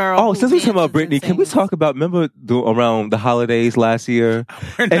a girl. Oh, who since we're talking about dances Britney, and can we sings. talk about remember around the holidays last year?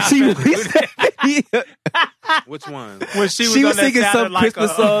 We're And not she finna do that. Which one? When she was, She was on that singing sounded some like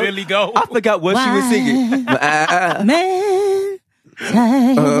Christmas a song. Billy Goat. I forgot what she was singing. Man,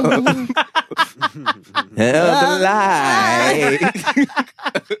 Held the light.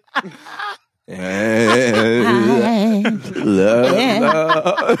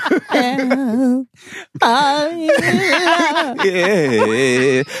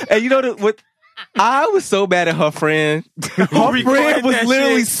 Yeah. And you know what? I was so mad at her friend. Her recorded friend was that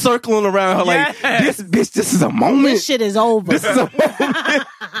literally shit? circling around her like, Yes. this bitch, this is a moment. this shit is over. This is a moment.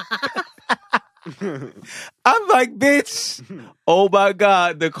 I'm like, bitch, Oh my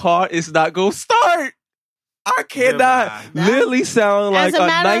God, the car is not gonna start. I cannot. Goodbye. Literally sound like As a a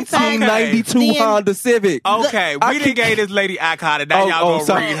matter of fact, 1992 the- Honda Civic. Okay, I we done can't- gave this lady icon, and now y'all gonna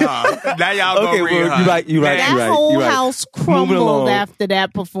sorry. read her. Now y'all Okay, gonna read well, her. you're right, you're right, Now- That you're right. whole you're right. house Moving along. crumbled after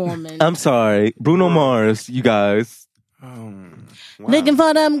that performance. I'm sorry. Bruno Mars, you guys. Wow. Looking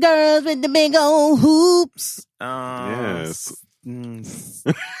for them girls with the big old hoops. Yes.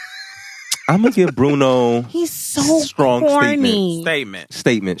 I'm gonna give Bruno He's so Strong corny.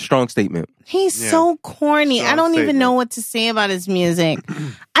 Statement. strong statement. He's Yeah. so corny. Strong I don't even statement. know what to say about his music.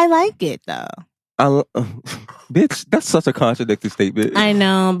 I like it though. Bitch, that's such a contradictory statement. I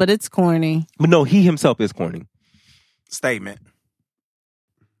know, but it's corny. But no, he himself is corny. Statement.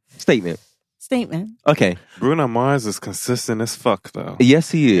 Statement. Statement. Okay. Bruno Mars is consistent as fuck, though.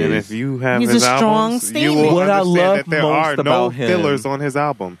 Yes, he is. And if you have He's his a strong albums, you statement. will What I understand love that there most are no about him- fillers on his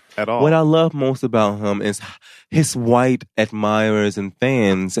album at all. What I love most about him is his white admirers and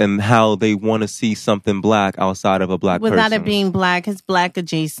fans and how they want to see something black outside of a black Without person. it being black, his black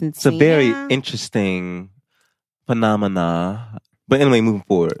adjacency. It's a very Yeah. interesting phenomena. But anyway, moving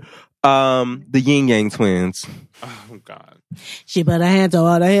forward. The Yin Yang Twins. Oh, God. She put her hands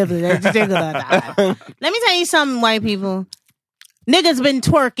on her hips. Let me tell you something, white people. Niggas been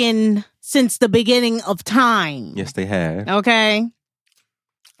twerking since the beginning of time. Yes, they have. Okay?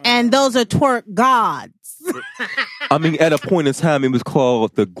 And those are twerk gods. I mean, at a point in time, it was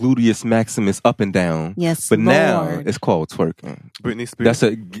called the gluteus maximus up and down. Yes, But now Lord. it's called twerking. Britney Spears.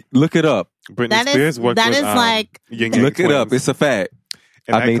 That's look it up. Britney That is- Spears worked that with, is like- Yin Yang Look it up. Twins. It's a fact.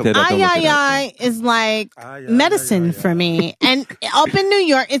 And I made that up. Ay, Don't look it up. ay, ay is like medicine for me. And up in New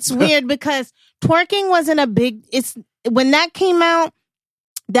York, it's weird because twerking wasn't a big, when that came out,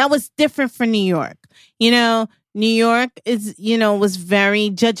 that was different for New York. You know, New York was very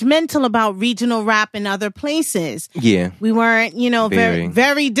judgmental about regional rap in other places. Yeah. We weren't, very, Very.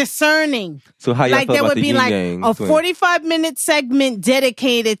 very discerning. So how y'all Like feel there about would the be Yin like Yang a Twins? 45-minute segment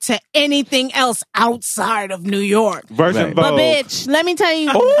dedicated to anything else outside of New York. Virgin Right. But Vogue. bitch, let me tell you.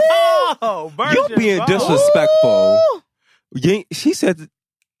 Oh, You being Vogue. disrespectful. She said,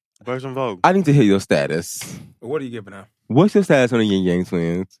 Virgin Vogue. I need to hear your status. What are you giving her? What's your status on the Yin Yang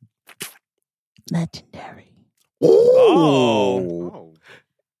Twins? Legendary. Oh.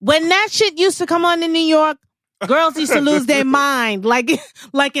 When that shit used to come on in New York, girls used to lose their mind. Like an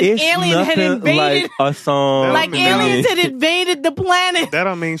It's alien had nothing invaded. like a song. Like aliens had invaded the planet. That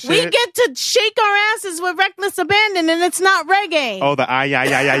don't mean shit. We get to shake our asses with reckless abandon, and it's not reggae. Oh, the ay,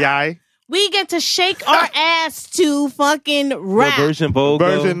 ay, ay, ay, ay. We get to shake our ass to fucking The rap. Virgin Vogue.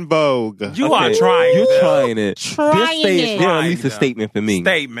 though? Virgin Vogue. You are trying. You're though. trying it. Trying it. They're at least a Trying, statement for me.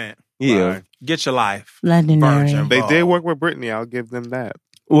 Statement. Yeah. Right. Get your life. Legendary. Virgin. They Vogue. did work with Britney. I'll give them that.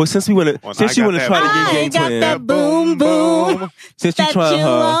 Well, since we want Well, to, since I you got want to that try boom. the I Yin Yang got Twins, that boom boom since you that trying you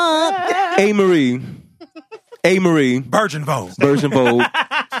her, want. A Marie, A Marie, Virgin Vogue. Virgin Vogue.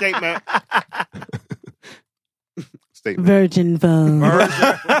 Statement. Statement. Virgin Vogue.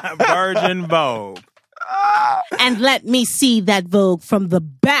 Virgin Vogue. And let me see that Vogue from the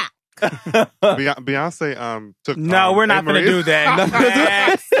back. Beyonce took. No, we're not going to Amerie- do that. Not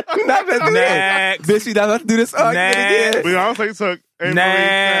that Next. Did she not have to do this argument Next. again? Beyonce took Amerie's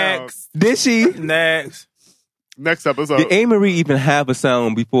Next. Did she? Next. Next episode. Did A Marie even have a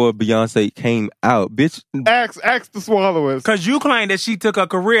sound before Beyonce came out? Bitch, Ask the swallowers. Because you claimed that she took a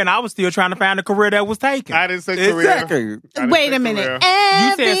career, and I was still trying to find a career that was taken. I didn't say career. exactly. I didn't Wait say a minute. career.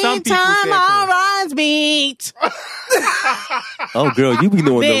 Every said some people time said our career. rhymes beat. Oh, girl, you be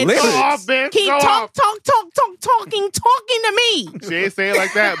knowing Bitch. the lyrics. Go off, bitch. Keep Go talking off. to me. She ain't saying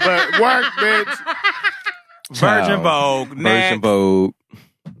like that, but work, bitch. Virgin Child. Vogue. Next. Virgin Vogue.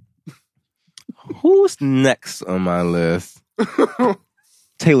 Who's next on my list?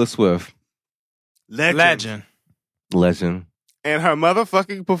 Taylor Swift. Legend. Legend. And her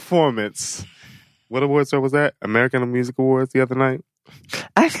motherfucking performance. What awards was that? American Music Awards the other night?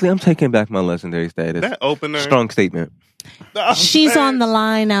 Actually, I'm taking back my legendary status. That opener. Strong statement. Oh, She's man. on the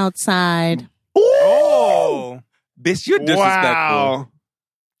line outside. Oh. Bitch, you're disrespectful. Wow.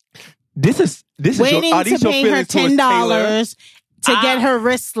 This is Waiting your, are to these your pay her feelings towards Taylor? $10 to get her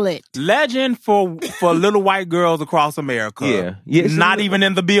wristlet. Legend for little white girls across America. Yeah. Yeah, it's- Not even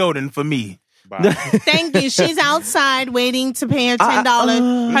in the building for me. Wow. Thank you. She's outside waiting to pay her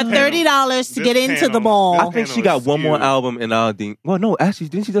 $10, her $30 to This get into the panel- ball. I think she got one more Skewed. album and I'll think. Well, no, actually,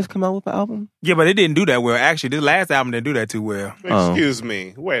 didn't she just come out with an album? Yeah, but it didn't do that well. Actually, this last album didn't do that too well. Excuse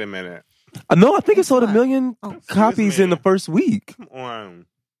me. Wait a minute. No, I think it sold 1 million copies me. in the first week. Come on.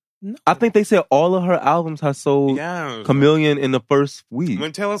 I think they said all of her albums have sold Yeah. a million in the first week.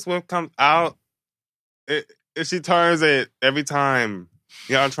 When Taylor Swift comes out, If she turns it every time.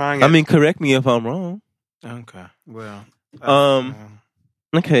 Yeah, I'm trying it. I mean, correct me if I'm wrong. Okay. Well.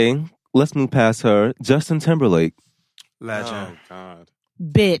 Okay, let's move past her. Justin Timberlake. Legend. Oh, God.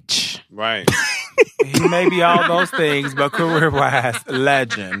 Bitch. Right. He may be all those things, but career-wise,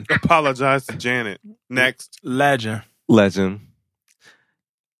 legend. Apologize to Janet. Next. Legend. Legend.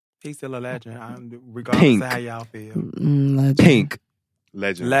 He's still a legend, regardless Pink. of how y'all feel. Legend. Pink.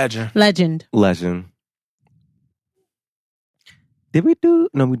 Legend. Legend. Legend. Legend. Did we do?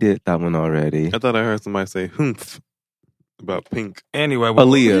 No, we did that one already. I thought I heard somebody say humph about Pink. Anyway. Well,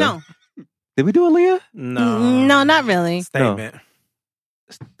 Aaliyah. No. Did we do Aaliyah? No. No, not really. Statement.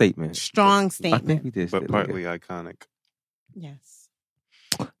 Statement. Strong I statement. think we did. But say partly Aaliyah. iconic. Yes.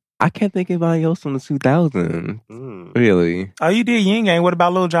 I can't think of anybody else from the 2000s. Mm. Really? Oh, you did Ying Yang. What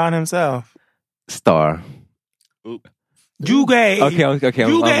about Lil Jon himself? Star. Oop. You gave. Okay. You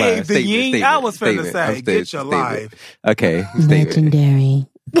I'm lying. gave the Statement, Ying. statement, I was finna statement. say, I'm get statement, your statement. life. Okay. Statement. Legendary.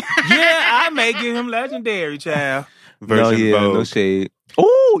 Yeah, I may give him legendary, child. Version Vogue. no shade.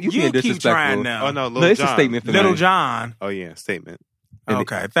 Oh, you You being keep disrespectful. trying now. Oh, no, Lil No, it's Jon. a statement for Little me. John. Oh, yeah, statement. And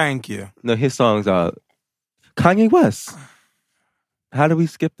Okay, thank you. No, his songs are Kanye West. How do we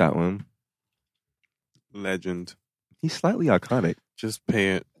skip that one? Legend. He's slightly iconic, Just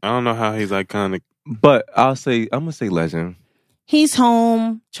pay it. I don't know how he's iconic. but I'm gonna say legend. He's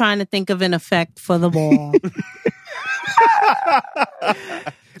home trying to think of an effect for the ball.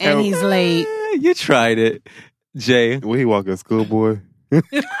 And he's late. You tried it, Jay. Will he walk a schoolboy?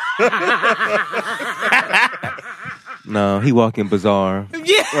 No, he walking bizarre.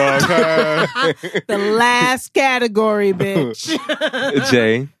 Yeah. Okay. The last category, bitch.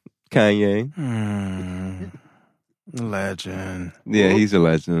 Jay, Kanye. Legend. Yeah, he's a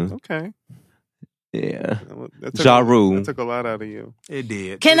legend. Okay. Yeah, That Ja Rule. That took a lot out of you. It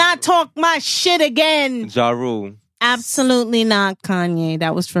did. Can I talk my shit again? Ja Rule. Absolutely not Kanye.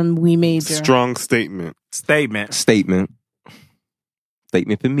 That was from We Major. Strong statement. Statement. Statement.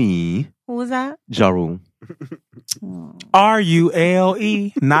 Statement for me. Who was that? Ja Rule.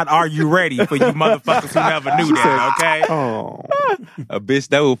 RULE, not are you ready for you motherfuckers who never knew that, okay? Oh. A bitch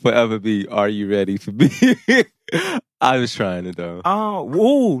that will forever be. Are you ready for me? I was trying it though. Oh,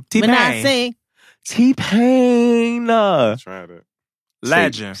 ooh, When I T-Pain. say T-Pain. Tried it.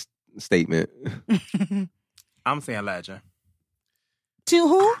 Legend. Statement. I'm saying legend. to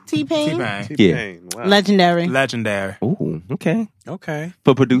who? T-Pain? T-Pain. T-Pain. Wow. Legendary. Legendary. Ooh, okay. Okay.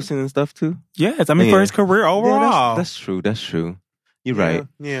 For producing and stuff too. Yes, I mean Yeah. for his career overall. Yeah, that's true. That's true. You're right.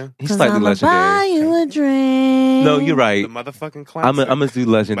 Yeah. He's 'Cause slightly I'ma buy legendary. you a drink. No, you're right. The motherfucking classic. I'm gonna do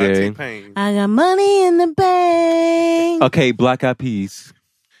by legendary. T-Pain. I got money in the bank. Okay, Black Eyed Peas.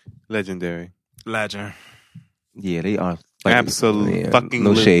 Legendary. Legend. Yeah, they are. Absolute fucking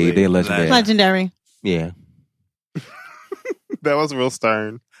no shade. lit. They're legendary. Legendary. Yeah. That was real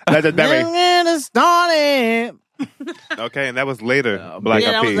stern. Legendary. Don't get us started. Okay, and that was later. Black Yeah,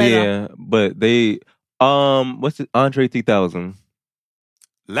 Eyed that was Peas. later. Yeah, but they what's it? Andre 3000.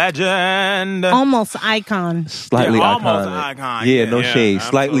 Legend. Almost icon. Slightly Yeah, almost iconic. an icon, Yeah, yeah. no Yeah, shade.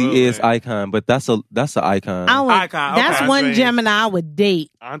 Slightly absolutely. is icon, but that's an icon. I would, Icon, okay. that's one Andre- Gemini I would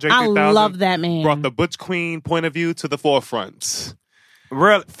date. Andre I 3000 love that man. brought the Butch Queen point of view to the forefront.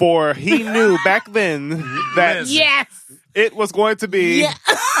 Real. For he knew back then that Yes. it was going to be Yeah.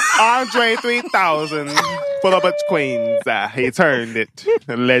 Andre 3000 for the Butch Queens. He turned it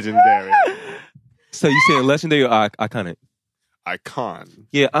legendary. So you saying legendary or iconic? Icon.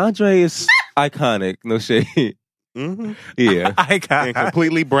 Yeah, Andre is iconic. No shade. Mm-hmm. Yeah. Icon. And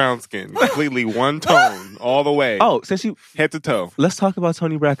completely brown skin. Completely one tone all the way. Oh, since you Head to toe. let's talk about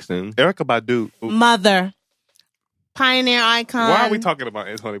Tony Braxton. Erica Badu. Ooh, Mother. Pioneer icon. why are we talking about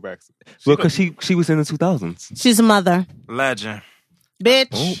Tony Braxton? Well, because she was in the 2000s. She's a mother. Legend. Bitch.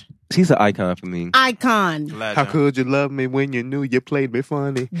 Oh, she's an icon for me. Icon. Legend. How could you love me when you knew you played me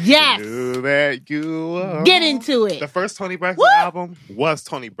funny? Yes. Knew that you were. Get into The it. first Tony Braxton Woo! album was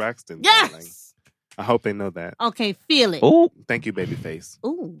Tony Braxton. darling. Yes. I hope they know that. Okay, feel it. Oh, Thank you, Babyface.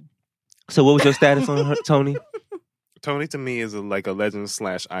 Ooh. so what was your status on her, Tony? Tony to me is like a legend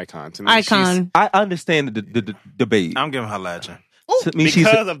 / icon. To me, Icon. I understand the debate. I'm giving her legend. To me, She's, she's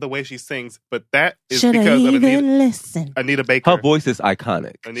because of the way she sings, but that is Should I because of even listen? Anita Baker. her voice is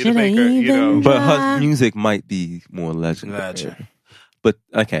iconic, Anita Should I Baker, you know. even- but her Yeah. music might be more legendary. Legend. But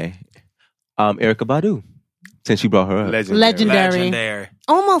okay, Erica Badu, since you brought her up, Legendary. Legendary. Legendary.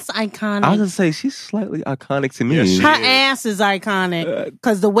 Almost I was iconic. gonna say she's slightly iconic to me. Yes, she Her is. ass is iconic.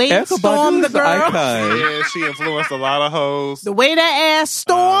 Because the way it Erica stormed the Badu's girl. icon. Yeah, she influenced a lot of hoes. The way that ass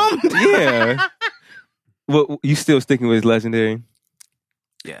stormed. Yeah. Well, you still sticking with legendary?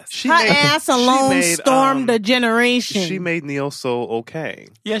 Yes. She Her made- ass she alone made, stormed a generation. She made Neo Soul okay.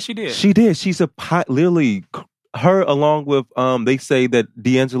 Yeah, she did. She did. She's literally her along with they say that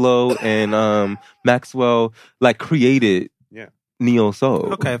D'Angelo and Maxwell like created Yeah. Neo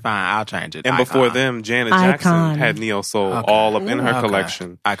Soul. Okay, fine. I'll change it. And Icon. before them, Janet Icon. Jackson had Neo Soul Okay. all up in her Okay.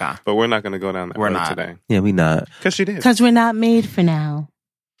 collection. Icon. But we're not going to go down that We're road not. today. Yeah, we not. Because she did. Because we're not made for now.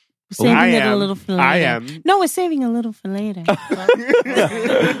 We're saving I it a am. little for later. I am. No, we're saving a little for later.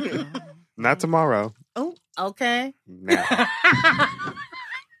 Not tomorrow. Oh, okay. Now.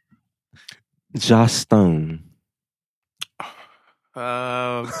 Joss Stone.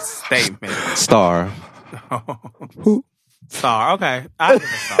 Statement. Star. Who? Star. Okay. I'll give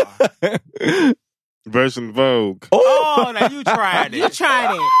it a star. Version Vogue. Oh, now you tried it. You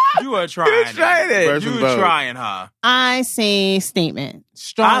tried it. You are trying Version You Vogue. trying her. I say statement.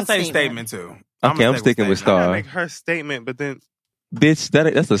 Strong I'll say statement too. Okay, I'm sticking with I Star. gotta make her statement, but then Bitch,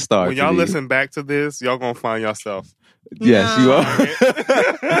 that's a star. when to y'all me. listen back to this, y'all gonna find yourself. Yes, No. you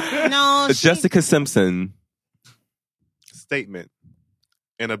are. No, she- Jessica Simpson. Statement.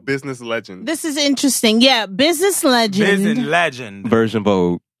 And a business legend. This is interesting. Yeah, business legend. Business legend. Version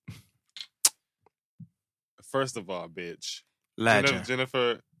Vogue. First of all, bitch. Legend.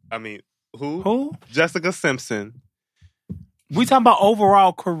 Jennifer, I mean, who? Who? Jessica Simpson. We talking about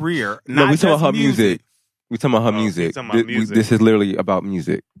overall career. No, not we talking just about her music. We talking about her Oh, music. you talking about music. This is literally about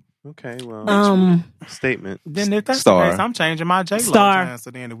music. Okay, well, statement. Then if that's Star. the case, I'm changing my J-Lo Star. chance. So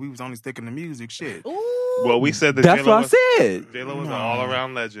then if we was only sticking to music, shit. Ooh. Well, we said that That's J-Lo what I said. J-Lo was an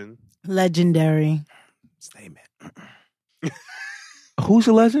all-around legend. Legendary. Statement. Who's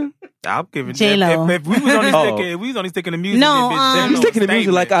a legend? I'll give it J-Lo. If we was only Oh. sticking, if we was only sticking to music. No, then um, J-Lo You sticking to music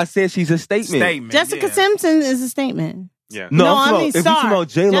statement. like I said. She's a statement. Statement. Jessica yeah. Simpson is a statement. Yeah. No, No, I'm I talking mean about, if you Star. talking about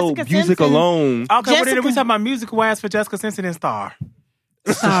J-Lo Jessica music Simpson. alone, Okay, well then if we Jessica- talking about musical ass for Jessica Simpson and Star.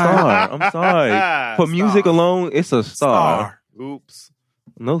 star. I'm sorry. For music Star. alone, it's a star. Oops.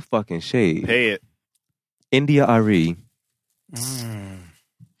 No fucking shade. Pay it. India Arie.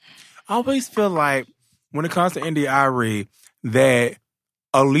 I always feel like when it comes to India Arie that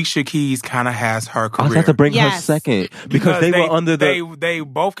Alicia Keys kind of has her I career. was have to bring her Yes. second because they were under the. they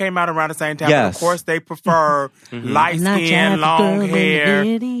both came out around the same time. Yes. But of course, they prefer light Not skin, Jack long Girl in the hair,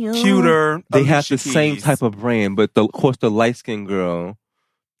 video. cuter. They have Alicia the same Keys type of brand, but of course the light skinned girl.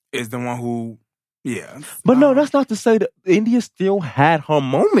 is the one who, yeah. But no, that's not to say that India still had her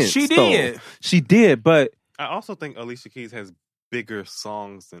moments. She though. did. She did, but I also think Alicia Keys has bigger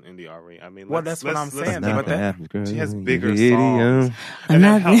songs than India Arie. I mean, Well, that's what I'm saying. be But that- honest. She has bigger Idiot. songs. I'm And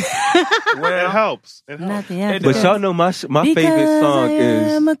not, it helps. Well, It helps. It not helps. the It But does. y'all know my favorite Because song I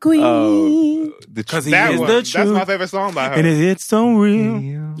is am a queen. the because he That is one. the That's truth. my favorite song by her. And it's so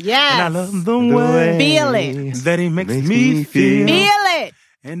real. Yes. And I love the way Feel it. that he makes me feel. Feel it.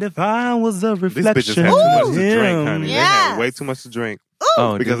 And if I was a These reflection bitches had too much of to drink, him. honey. They Yes. had way too much to drink.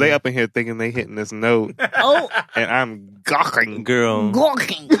 Oh, Because they up in here thinking they hitting this note, Oh, and I'm gawking. girl.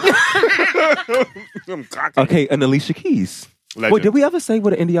 gawking. I'm gawking. Okay, and Alicia Keys. Legend. Wait, did we ever say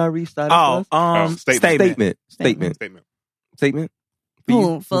what an India Arie status Oh, was? statement. Statement. Statement. Statement.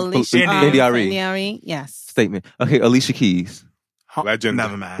 Who? For Alicia India Arie. India Arie, yes. Statement. Okay, Alicia Keys. Legend.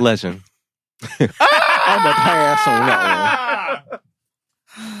 Never mind. Legend. I'm a pass on that one.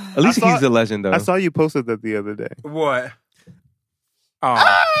 Alicia saw- Keys is a legend, though. I saw you posted that the other day. What?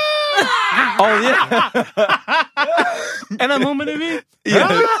 Oh. Oh yeah. And a moment of it? Yeah.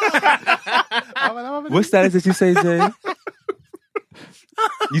 What status did you say, Jay?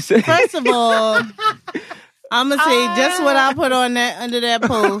 You said First of all, I'm gonna say just what I put on that under that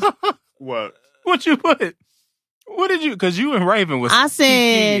post. What? What you put? What did you? Because you and Raven was. I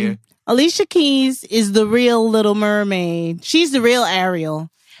said Alicia Keys is the real Little Mermaid. She's the real Ariel.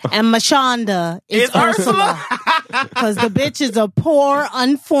 And Mashonda is It's Ursula. Because the bitch is a poor,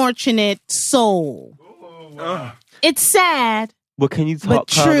 unfortunate soul. It's sad. Well, can you But talk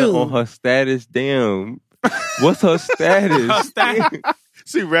comment true. on her status? Damn. What's her status?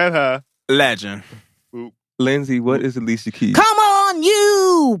 She read her. Legend. Lindsay, what is Alicia Keys? Come on,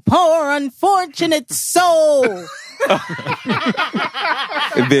 you poor, unfortunate soul.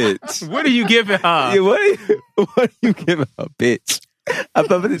 Bitch. What are you giving her? Yeah, what are you giving her, bitch? I'm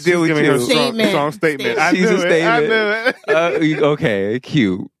about to deal with Giving her you. Statement. strong statement. I She's knew a it. statement. I knew it. Okay,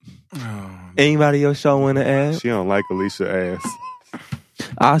 cute. Anybody else y'all want to add? She don't like Alicia ass.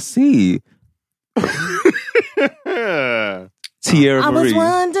 I see. Tierra I was Marie.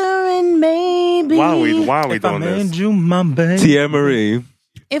 wondering maybe Why are we If I doing made this? you my baby. Tierra Marie.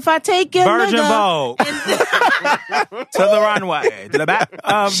 if I take your Virgin nigga Vogue. To the runway. To the back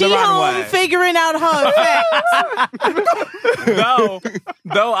of She the home runway. figuring out her effects.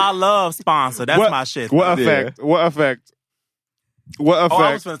 Though I love sponsor. That's my shit. What effect? What effect? What Oh,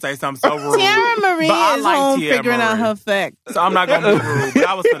 I was effect? going to say something so rude. Tiara Marie But I is like home Tiara figuring out Marie. her effects. So I'm not going to be rude, but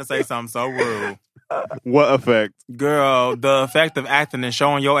I was going to say something so rude. What effect? Girl, the effect of acting and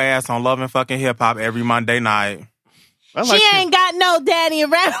showing your ass on Love and Fucking Hip Hop every Monday night. I She like ain't got no daddy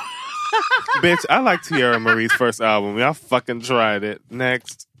around. bitch. I like Tiara Marie's first album. Y'all fucking tried it.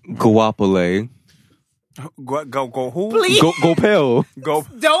 Next. Guapole. Go who? Please Go Pell. Go.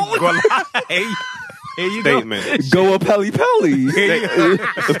 don't. Go Hey, here you go. Statement. Go a Pelly Pelly.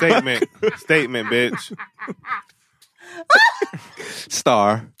 Statement. Statement, bitch.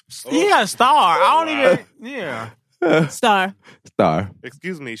 Star. Yeah, star. I don't even. Yeah. Star. Star.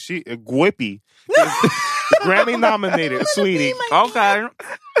 Excuse me. She Gwippy. Grammy nominated, sweetie. Okay.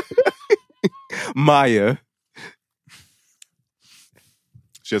 Maya.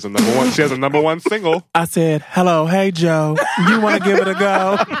 She has a number one. She has a number one single. I said, hello, hey, Joe. You want to give it a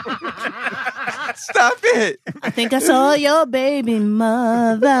go? Stop it. I think I saw your baby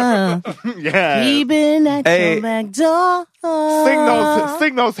mother Yeah. peeping at Hey. your back door.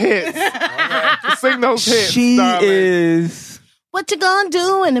 Sing those hits. Sing those hits. She darling. is. What you gonna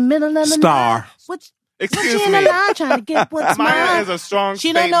do in the middle of the Star. night? What Excuse she in the me. line trying to get what's Maya mine? is a strong She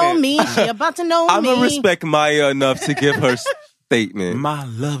statement. don't know me. She about to know I'm me. gonna respect Maya enough to give her statement. My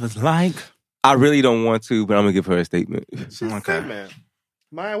love is like. I really don't want to, but I'm gonna give her a statement. Statement.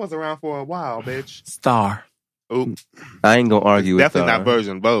 Maya was around for a while, bitch. Star. Ooh, I ain't gonna argue with definitely her. not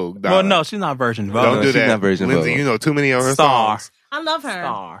Virgin Vogue. Well, darling. no, she's not Virgin Vogue. Don't No, do she's that. not Virgin Lindsay, Vogue. you know too many of her Star. songs. I love her.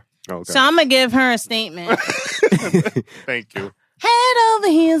 Star. Okay. So I'm gonna give her a statement. Thank you. Head over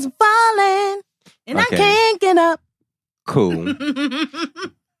heels falling, and Okay. I can't get up. Cool.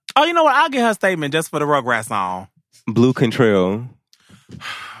 Oh, you know what? I'll get her statement just for the Rugrats song. Blue Contrail.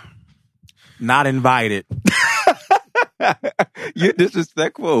 Not invited. You're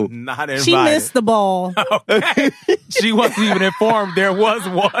disrespectful. Not invited. She missed the ball. Okay. She wasn't even informed there was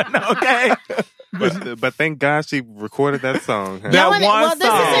one. Okay. But thank God she recorded that song. huh? That wanna- one well, this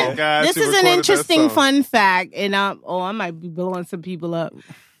song. is, God, this she is an recorded that interesting song. fun fact, and I might be blowing some people up,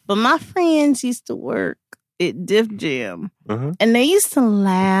 but my friends used to work at Def Jam, Uh-huh. and they used to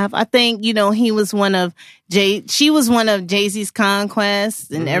laugh. I think he was one of she was one of Jay-Z's conquests,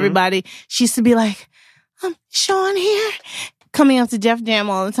 and everybody. She used to be like, Sean here, coming up to Def Jam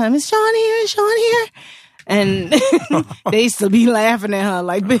all the time. Is Sean here? Is Sean here? And they used to be laughing at her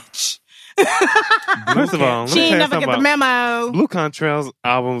like, bitch. First of all, let She me ain't tell you never something get the about memo. Blue Contrail's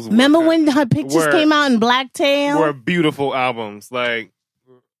albums. Remember when her pictures were- came out in Blacktail? were beautiful albums. Like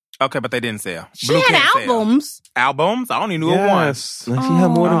Okay, but they didn't sell. She Blue had can't sell. albums. Albums? I only knew of one. yes, Like she had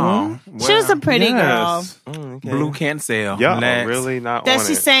more than one. Oh, She was a well, pretty girl. yes. Oh, okay. Blue can't sell. Y'all are Next. really not That on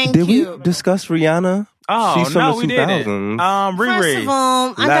she it. sang Did we cute. discuss Rihanna? Oh, She's from no, the we didn't. 2000s. First Riri. of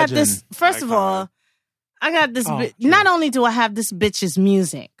all, I got this. Legend. First of Icon. all, I got this. Oh, bi- true. not only do I have this bitch's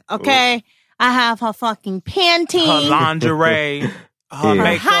music, okay, I have her fucking panties, Her lingerie. Her Yeah. her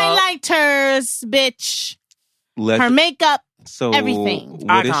makeup. highlighters, bitch, Let's- her makeup, so everything.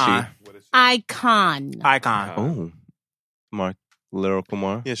 What is Icon. icon. Icon. she? Oh, Mark Lyrical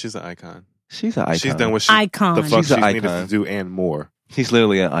Mar. Yeah, she's an icon. She's an icon. She's done what Icon. the fuck She's she an needed icon. to do and more. She's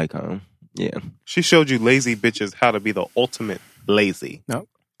literally an icon. Yeah, She showed you lazy bitches how to be the ultimate lazy.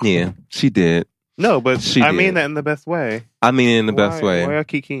 yeah, she did. No, but She I did. mean that in the best way. I mean, in the best way. Why y'all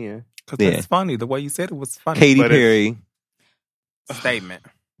kikiing? Because Yeah. it's funny. The way you said it was funny. Katy But it's- Perry. Statement.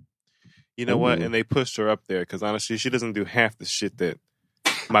 You know what? Ooh. And they pushed her up there because honestly, she doesn't do half the shit that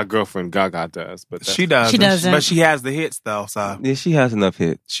my girlfriend Gaga does. But that's- She does. She doesn't. But she has the hits, though. So Yeah, she has enough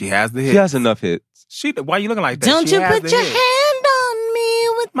hits. she has the She hits. has enough hits. Why you looking like that? Don't She you has put the your hits. hand on me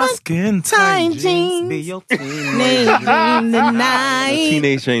with My my skin tight tight jeans. Be your name teenage. tonight.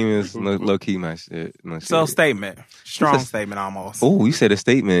 Teenage Dream is low key my shit. So statement. Strong It's a- statement almost. Oh, you said a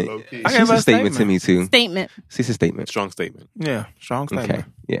statement. Low-key. I She's gave her a a statement to statement. me too. Statement. She's a statement. strong statement. Yeah, strong statement. Okay.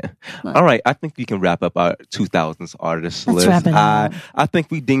 Yeah. All right. I think we can wrap up our 2000s artist Let's list. wrap it up. I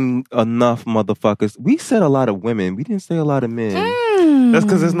think we dinged enough motherfuckers. We said a lot of women. We didn't say a lot of men. That's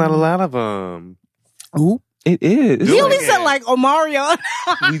because there's not a lot of them. Ooh. It is. Do You it only again. said like Omarion.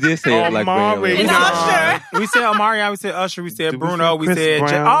 We did say it like Omari. Brandon. And Usher. We said Omarion, we said Usher, we said Did we Bruno, say we Chris said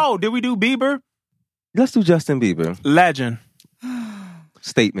Brown? Oh, did we do Bieber? Let's do Justin Bieber. Legend.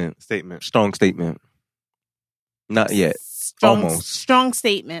 Statement. Statement. Strong statement. Not yet. Strong, Almost. strong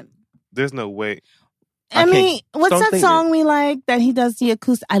statement. There's no way. I can't- mean, what's strong that statement. song we like that he does the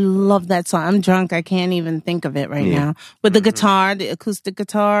acoustic? I love that song. I'm drunk. I can't even think of it right Yeah. now. With the guitar, the acoustic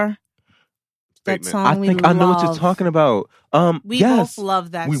guitar. statement. song I we think I know what you're love. talking about. We yes, both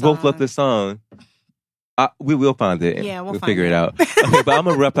love that we song. both love this song. We will find it. Yeah, we'll find figure it it. out. Okay, but I'm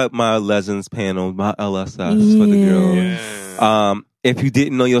gonna wrap up my Legends panel, my LSS for the girls. Yeah. If you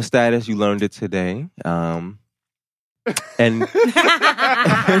didn't know your status, you learned it today. And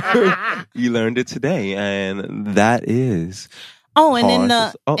you learned it today, and that is Oh, and in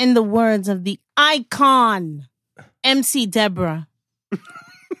Horses. Oh. in the words of the icon, MC Deborah,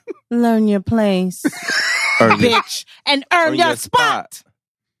 learn your place, earn your- bitch, and earn your spot.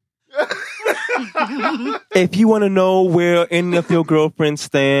 If you want to know where any of your girlfriends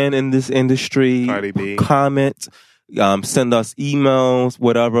stand in this industry, Cardi B. comment, send us emails,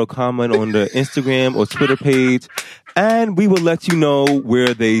 whatever, comment on the Instagram or Twitter page, and we will let you know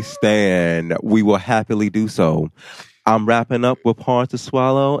where they stand. We will happily do so. I'm wrapping up with Hard to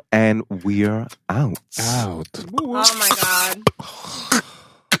Swallow, and we're out. Out. Oh my god.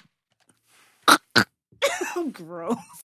 Gross.